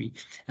scope 3.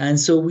 And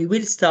so we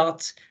will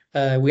start,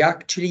 we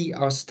actually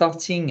are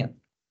starting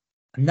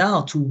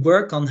now to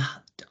work on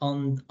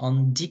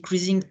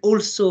decreasing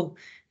also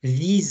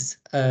these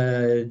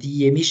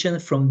the emission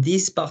from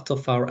this part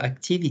of our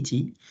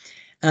activity.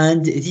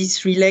 And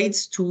this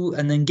relates to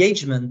an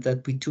engagement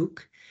that we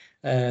took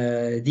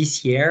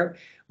this year,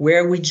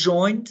 where we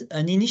joined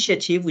an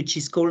initiative which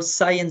is called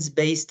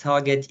Science-Based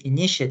Target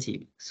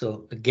Initiative.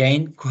 So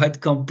again,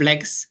 quite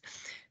complex,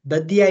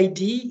 but the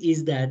idea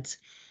is that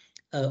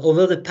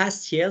over the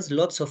past years,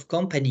 lots of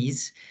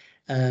companies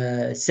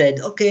said,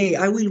 okay,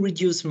 I will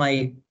reduce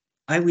my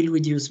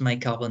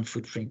carbon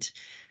footprint.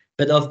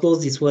 But of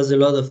course, this was a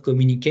lot of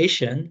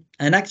communication,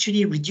 and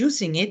actually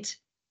reducing it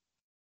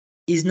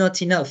is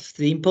not enough.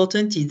 The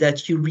important is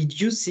that you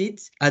reduce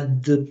it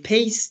at the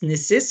pace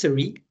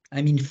necessary,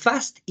 I mean,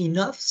 fast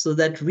enough so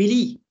that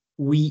really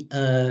we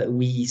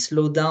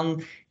slow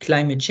down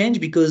climate change,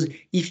 because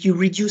if you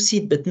reduce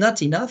it but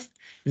not enough,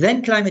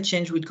 then climate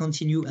change will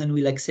continue and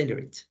will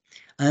accelerate.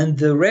 And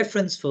the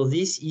reference for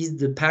this is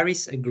the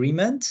Paris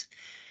Agreement,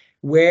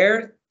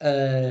 where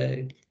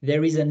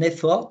there is an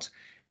effort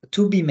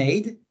to be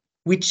made,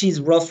 which is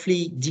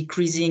roughly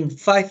decreasing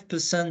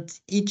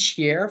 5% each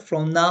year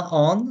from now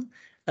on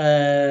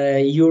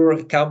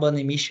your carbon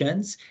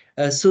emissions,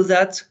 so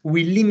that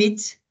we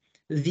limit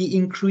the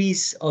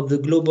increase of the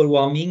global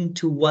warming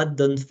to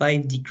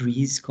 1.5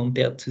 degrees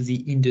compared to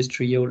the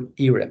industrial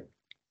era.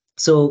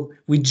 So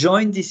we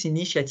joined this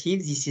initiative.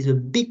 This is a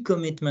big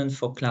commitment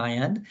for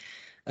Clariane.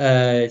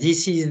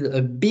 This is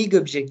a big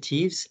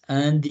objectives,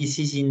 and this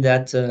is in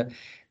that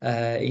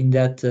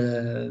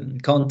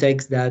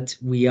context that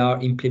we are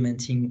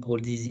implementing all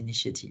these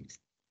initiatives.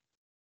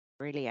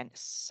 Brilliant.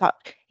 So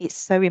it's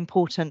so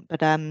important,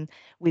 but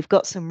we've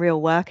got some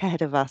real work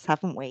ahead of us,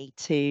 haven't we,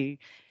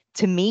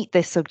 to meet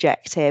this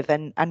objective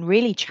and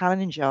really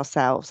challenge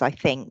ourselves, I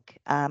think,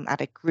 at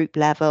a group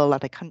level,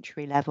 at a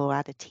country level,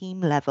 at a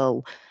team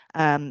level,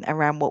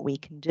 around what we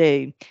can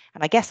do.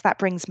 And I guess that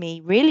brings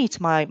me really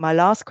to my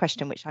last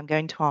question, which I'm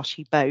going to ask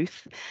you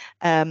both.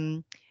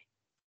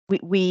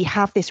 We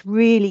have this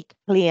really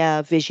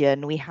clear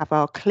vision, we have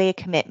our clear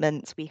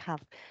commitments, we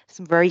have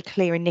some very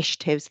clear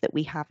initiatives that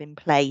we have in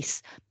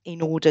place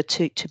in order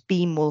to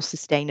be more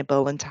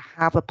sustainable and to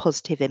have a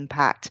positive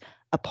impact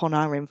upon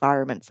our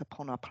environments,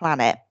 upon our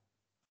planet.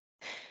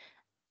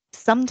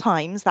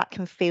 Sometimes that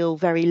can feel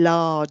very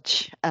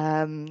large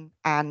and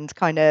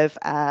kind of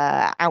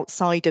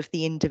outside of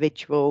the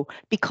individual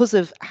because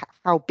of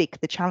how big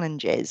the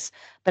challenge is.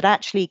 But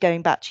actually,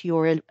 going back to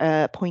your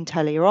point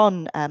earlier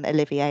on,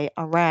 Olivier,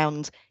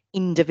 around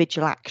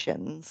individual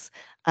actions,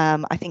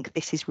 I think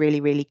this is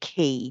really, really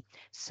key.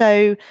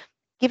 So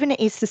given it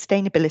is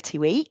Sustainability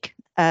Week,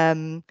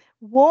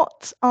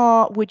 what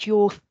would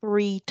your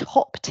 3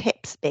 top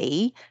tips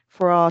be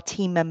for our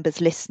team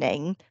members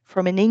listening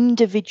from an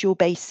individual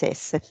basis?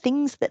 So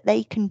things that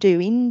they can do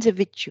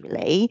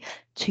individually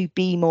to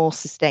be more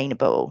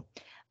sustainable.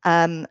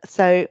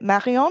 So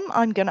Marion,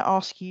 I'm going to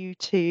ask you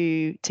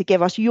to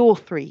give us your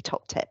 3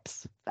 top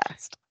tips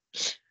first.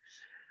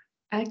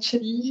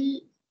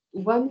 Actually,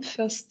 one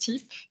first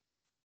tip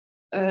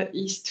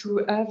is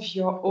to have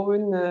your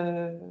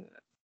own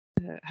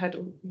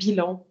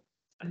bilan,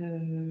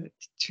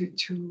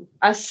 to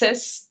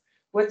assess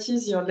what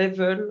is your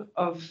level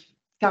of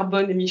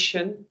carbon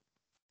emission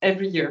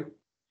every year.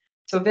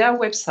 So there are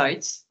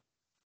websites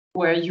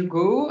where you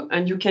go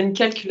and you can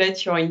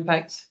calculate your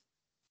impact.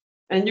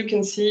 And you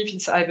can see if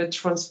it's either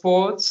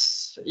transport,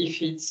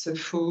 if it's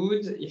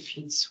food, if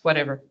it's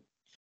whatever.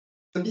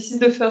 So this is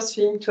the first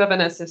thing, to have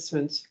an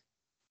assessment.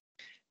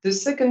 The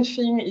second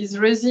thing is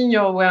raising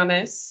your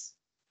awareness.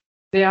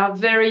 There are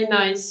very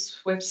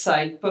nice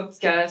websites,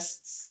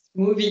 podcasts,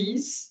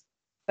 movies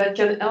that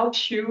can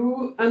help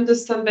you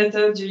understand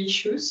better the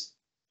issues.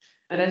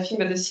 And I think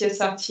that the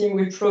CSR team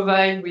will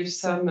provide with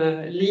some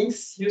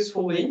links,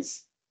 useful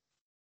links,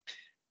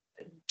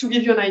 to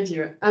give you an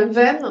idea. And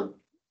then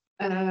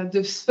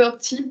the third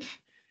tip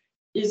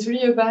is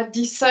really about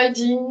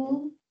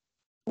deciding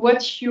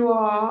what you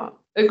are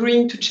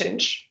agreeing to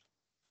change.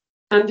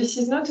 And this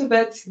is not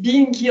about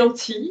being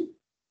guilty.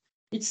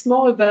 It's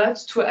more about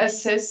to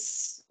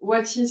assess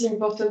what is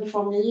important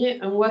for me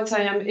and what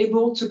I am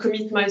able to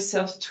commit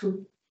myself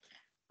to.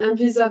 And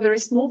these are very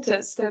small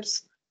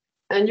steps.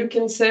 And you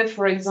can say,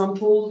 for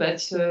example,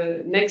 that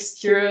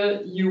next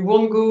year you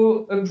won't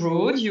go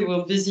abroad, you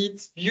will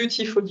visit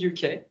beautiful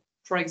UK,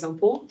 for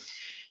example.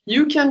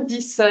 You can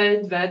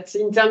decide that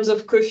in terms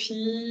of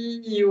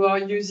coffee, you are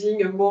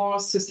using a more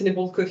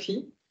sustainable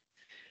coffee.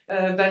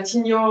 That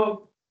in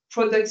your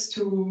products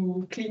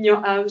to clean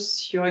your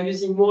house, you are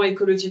using more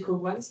ecological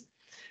ones.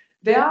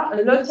 There are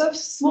a lot of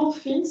small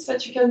things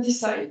that you can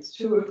decide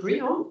to agree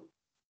on.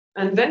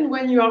 And then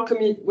when you are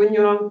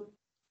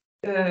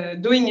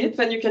doing it,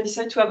 then you can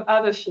decide to have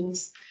other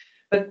things.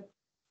 But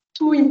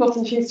two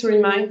important things to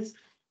remind,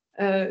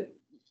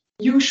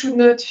 you should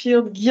not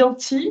feel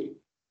guilty.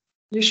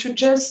 You should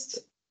just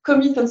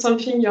commit on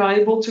something you are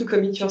able to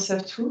commit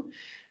yourself to.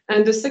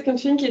 And the second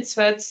thing is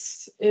that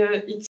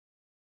it's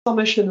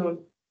transformational.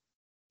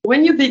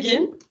 When you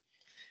begin,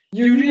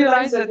 you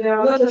realize that there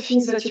are a lot of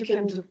things that you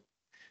can do.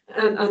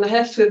 And I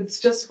have to, it's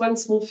just one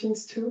small thing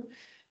too.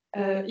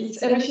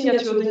 It's everything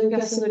that you're doing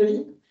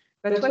personally.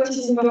 But what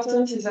is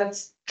important is that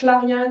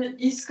Clariane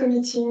is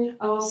committing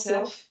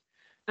ourselves.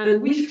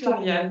 And with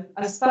Clariane,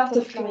 as part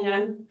of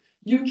Clariane,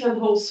 you can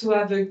also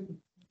have a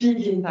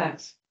big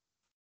impact.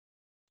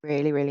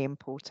 Really, really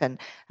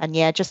important. And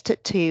yeah, just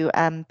to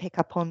pick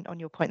up on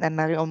your point then,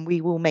 Marion,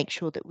 we will make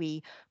sure that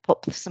we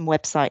pop some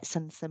websites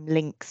and some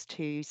links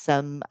to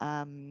some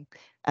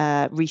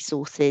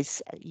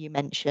resources you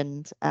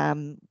mentioned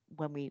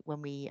when we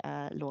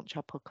launch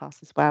our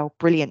podcast as well.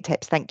 Brilliant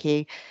tips, thank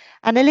you.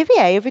 And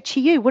Olivier, over to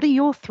you. What are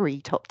your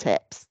 3 top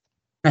tips?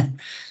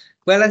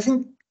 Well, I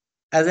think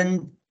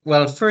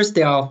first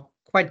they are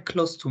quite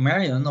close to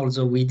Marion,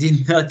 although we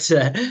did not,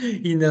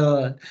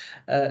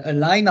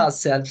 align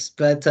ourselves.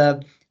 But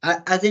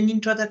as an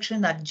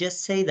introduction, I'd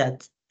just say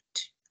that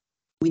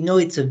we know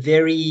it's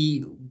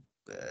it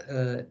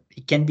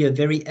can be a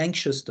very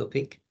anxious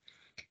topic,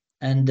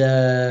 and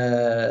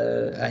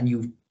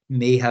you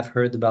may have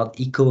heard about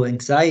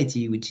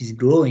eco-anxiety, which is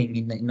growing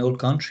in all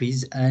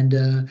countries.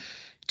 And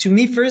to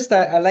me, first,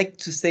 I like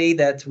to say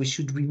that we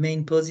should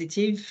remain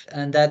positive,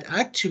 and that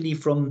actually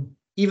from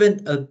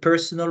even a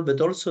personal but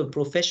also a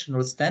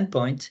professional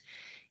standpoint,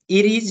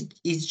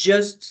 it's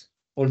just,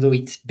 although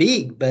it's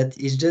big, but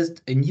it's just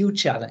a new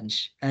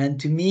challenge. And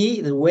to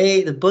me,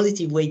 the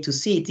positive way to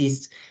see it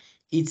is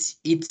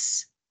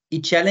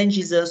it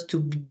challenges us to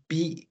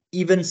be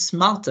even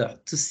smarter,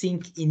 to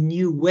think in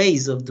new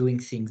ways of doing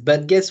things.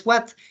 But guess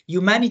what?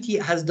 Humanity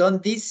has done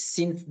this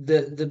since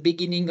the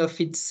beginning of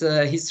its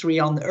history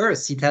on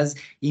Earth. It has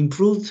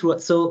improved through.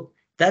 So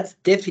that's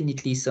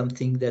definitely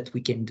something that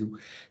we can do.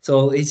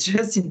 So it's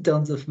just in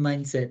terms of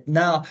mindset.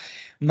 Now,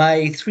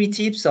 my 3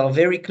 tips are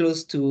very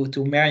close to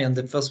Marion.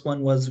 The first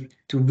one was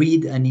to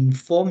read and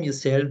inform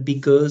yourself,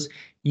 because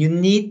you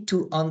need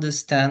to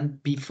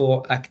understand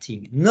before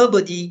acting.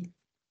 Nobody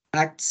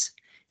acts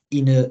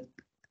in a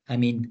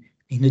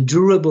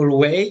durable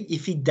way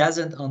if it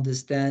doesn't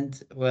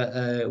understand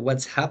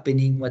what's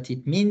happening, what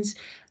it means.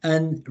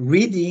 And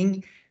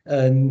reading,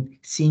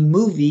 seeing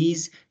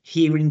movies,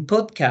 hearing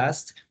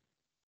podcasts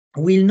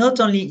will not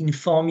only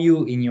inform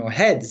you in your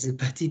heads,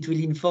 but it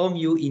will inform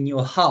you in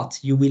your heart.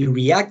 You will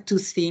react to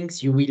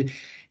things, you will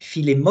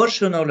feel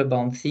emotional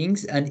about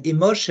things, and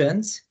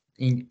emotions,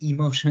 in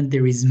emotion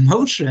there is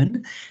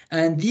motion,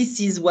 and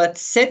this is what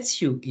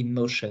sets you in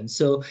motion.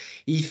 So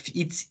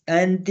it's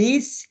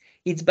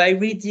by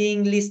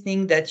reading,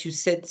 listening, that you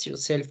set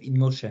yourself in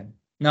motion.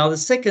 Now, the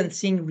second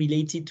thing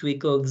related to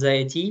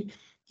eco-anxiety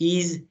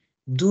is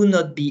do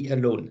not be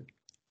alone.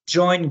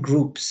 Join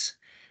groups.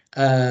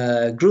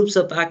 Groups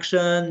of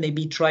action,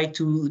 maybe try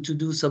to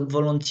do some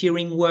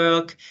volunteering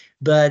work,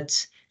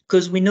 but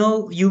because we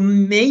know you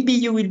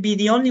will be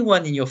the only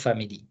one in your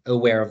family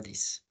aware of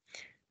this.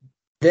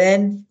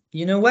 Then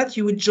you know what,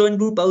 you would join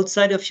group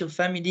outside of your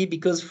family,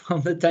 because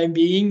from the time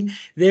being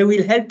they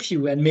will help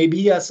you, and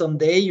maybe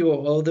someday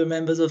your other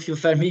members of your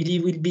family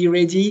will be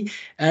ready,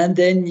 and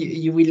then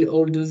you will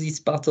all do this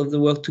part of the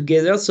work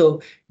together.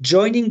 So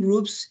joining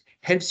groups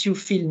helps you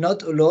feel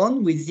not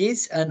alone with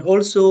this, and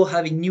also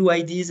having new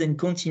ideas and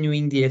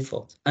continuing the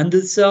effort. And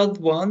the third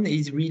one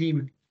is really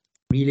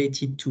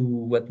related to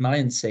what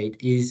Marion said,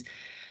 is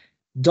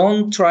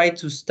don't try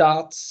to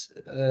start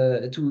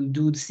to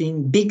do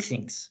big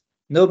things.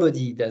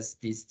 Nobody does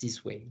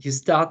this way. You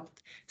start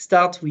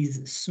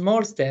with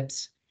small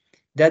steps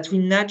that will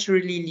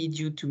naturally lead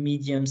you to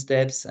medium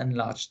steps and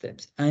large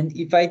steps. And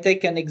if I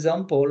take an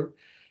example,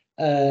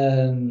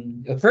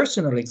 a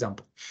personal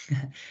example,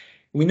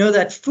 we know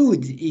that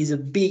food is has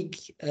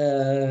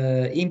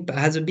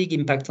a big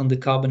impact on the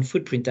carbon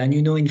footprint. And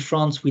in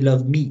France, we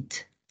love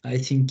meat. I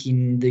think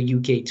in the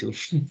UK too.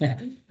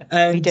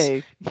 We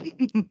do.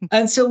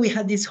 And so we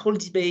had this whole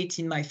debate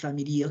in my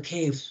family.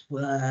 Okay,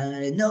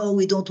 no,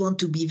 we don't want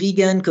to be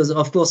vegan, because,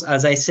 of course,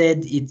 as I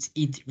said,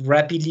 it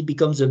rapidly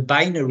becomes a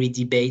binary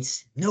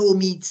debate. No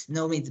meat,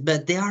 no meat.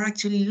 But there are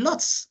actually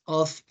lots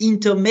of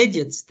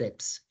intermediate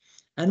steps.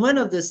 And one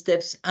of the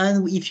steps,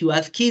 and if you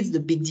have kids, the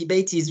big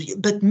debate is,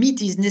 but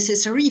meat is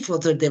necessary for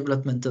the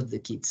development of the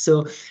kids.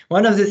 So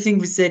one of the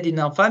things we said in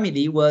our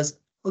family was,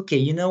 okay,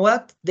 you know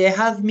what? They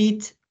have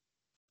meat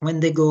when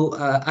they go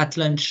at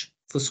lunch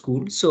for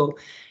school. So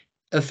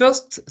a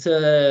first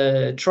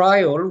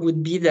trial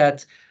would be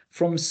that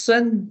from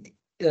Sunday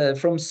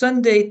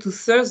to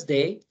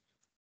Thursday,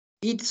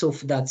 so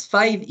that's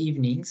 5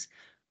 evenings.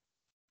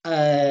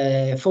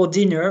 For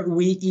dinner,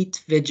 we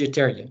eat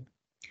vegetarian.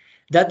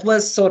 That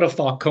was sort of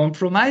our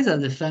compromise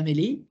as a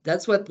family.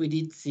 That's what we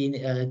did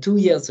 2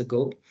 years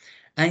ago.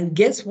 And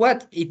guess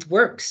what? It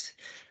works.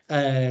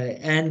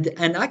 And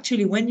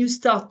actually, when you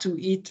start to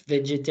eat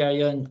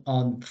vegetarian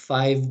on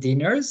 5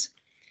 dinners,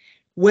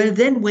 well,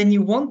 then when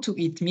you want to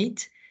eat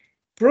meat,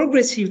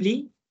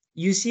 progressively,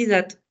 you see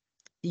that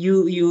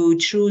you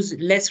choose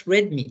less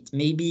red meat,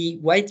 maybe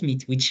white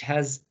meat, which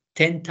has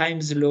 10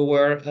 times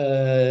lower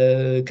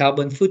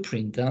carbon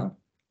footprint.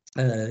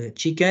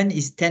 Chicken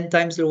is 10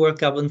 times lower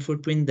carbon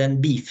footprint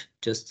than beef.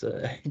 Just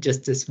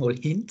just a small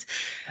hint.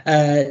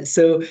 And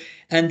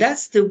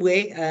that's the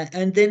way.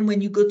 And then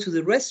when you go to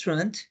the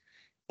restaurant,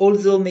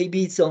 although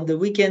maybe it's on the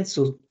weekend,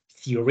 so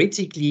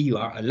theoretically you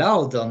are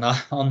allowed on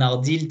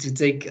our deal to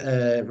take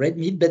red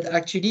meat, but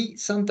actually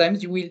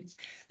sometimes you will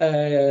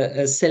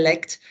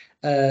select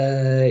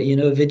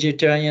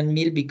vegetarian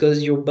meal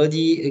because your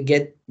body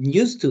get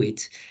used to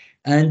it,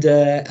 and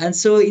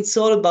so it's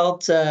all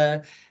about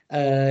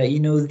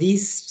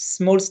these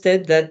small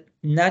steps that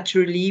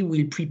naturally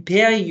will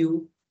prepare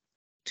you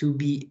to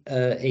be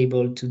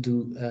able to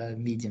do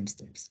medium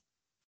steps.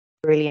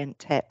 Brilliant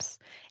tips.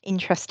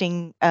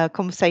 Interesting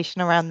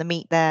conversation around the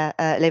meat there,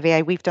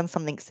 Olivier. We've done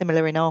something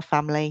similar in our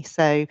family.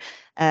 So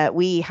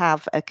we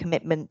have a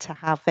commitment to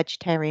have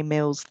vegetarian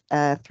meals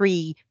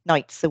 3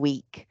 nights a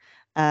week,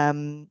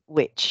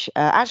 which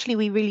actually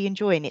we really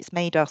enjoy, and it's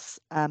made us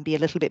be a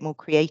little bit more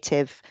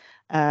creative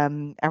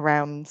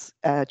around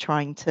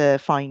trying to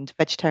find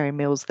vegetarian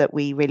meals that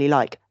we really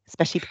like,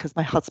 especially because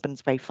my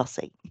husband's very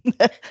fussy.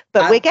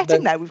 But we're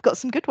getting there. We've got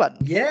some good ones.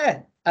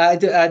 Yeah, I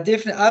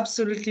definitely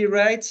absolutely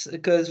right.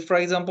 Because, for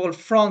example,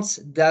 France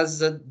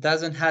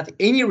doesn't have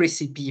any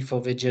recipe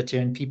for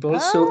vegetarian people,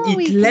 so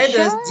it led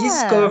us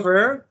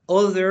discover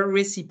other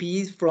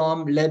recipes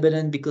from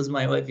Lebanon, because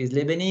my wife is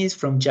Lebanese,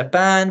 from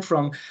Japan,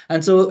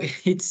 and so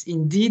it's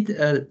indeed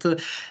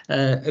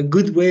a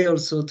good way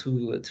also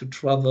to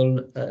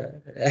travel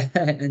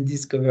and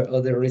discover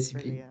other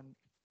recipes.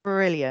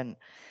 Brilliant.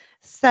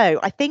 So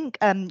I think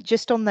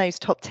just on those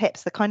top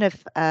tips, the kind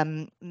of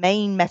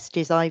main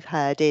messages I've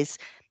heard is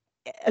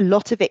a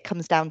lot of it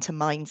comes down to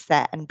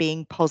mindset and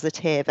being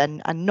positive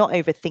and not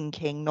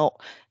overthinking,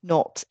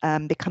 not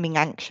becoming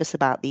anxious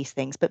about these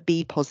things, but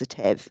be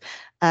positive.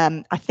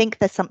 I think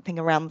there's something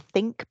around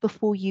think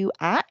before you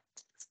act.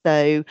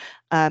 So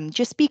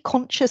just be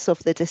conscious of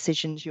the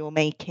decisions you're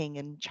making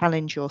and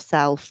challenge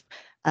yourself,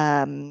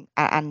 and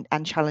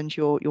challenge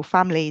your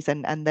families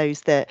and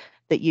those that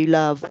you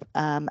love,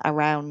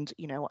 around,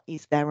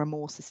 is there a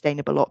more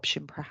sustainable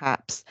option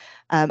perhaps?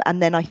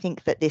 And then I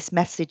think that this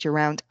message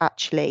around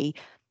actually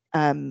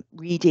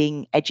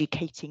reading,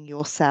 educating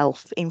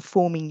yourself,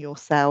 informing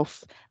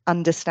yourself,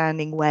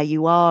 understanding where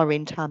you are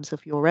in terms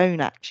of your own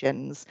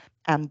actions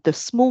and the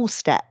small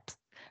steps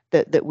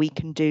that we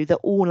can do that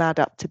all add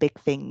up to big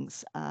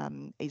things,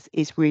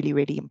 is really,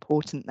 really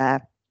important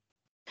there.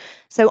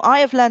 So I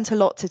have learned a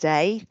lot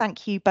today.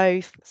 Thank you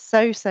both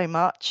so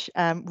much.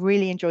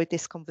 Really enjoyed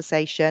this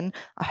conversation.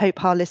 I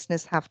hope our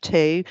listeners have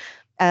too.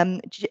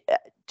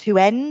 To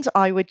end,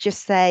 I would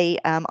just say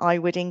I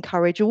would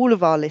encourage all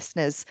of our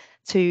listeners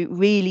to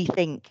really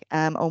think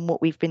on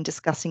what we've been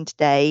discussing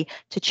today,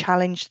 to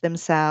challenge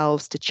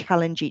themselves, to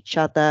challenge each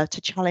other,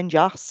 to challenge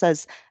us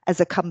as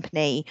a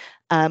company,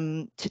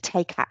 to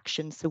take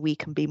action so we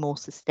can be more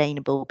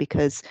sustainable,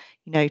 because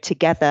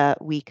together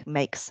we can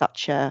make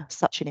such an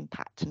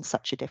impact and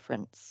such a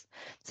difference.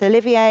 So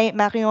Olivier,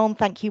 Marion,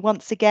 thank you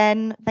once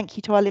again. Thank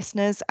you to our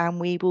listeners, and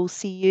we will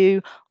see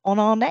you on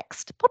our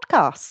next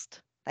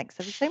podcast. Thanks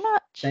ever so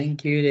much.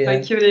 Thank you, Leah.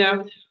 Thank you,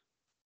 Leah.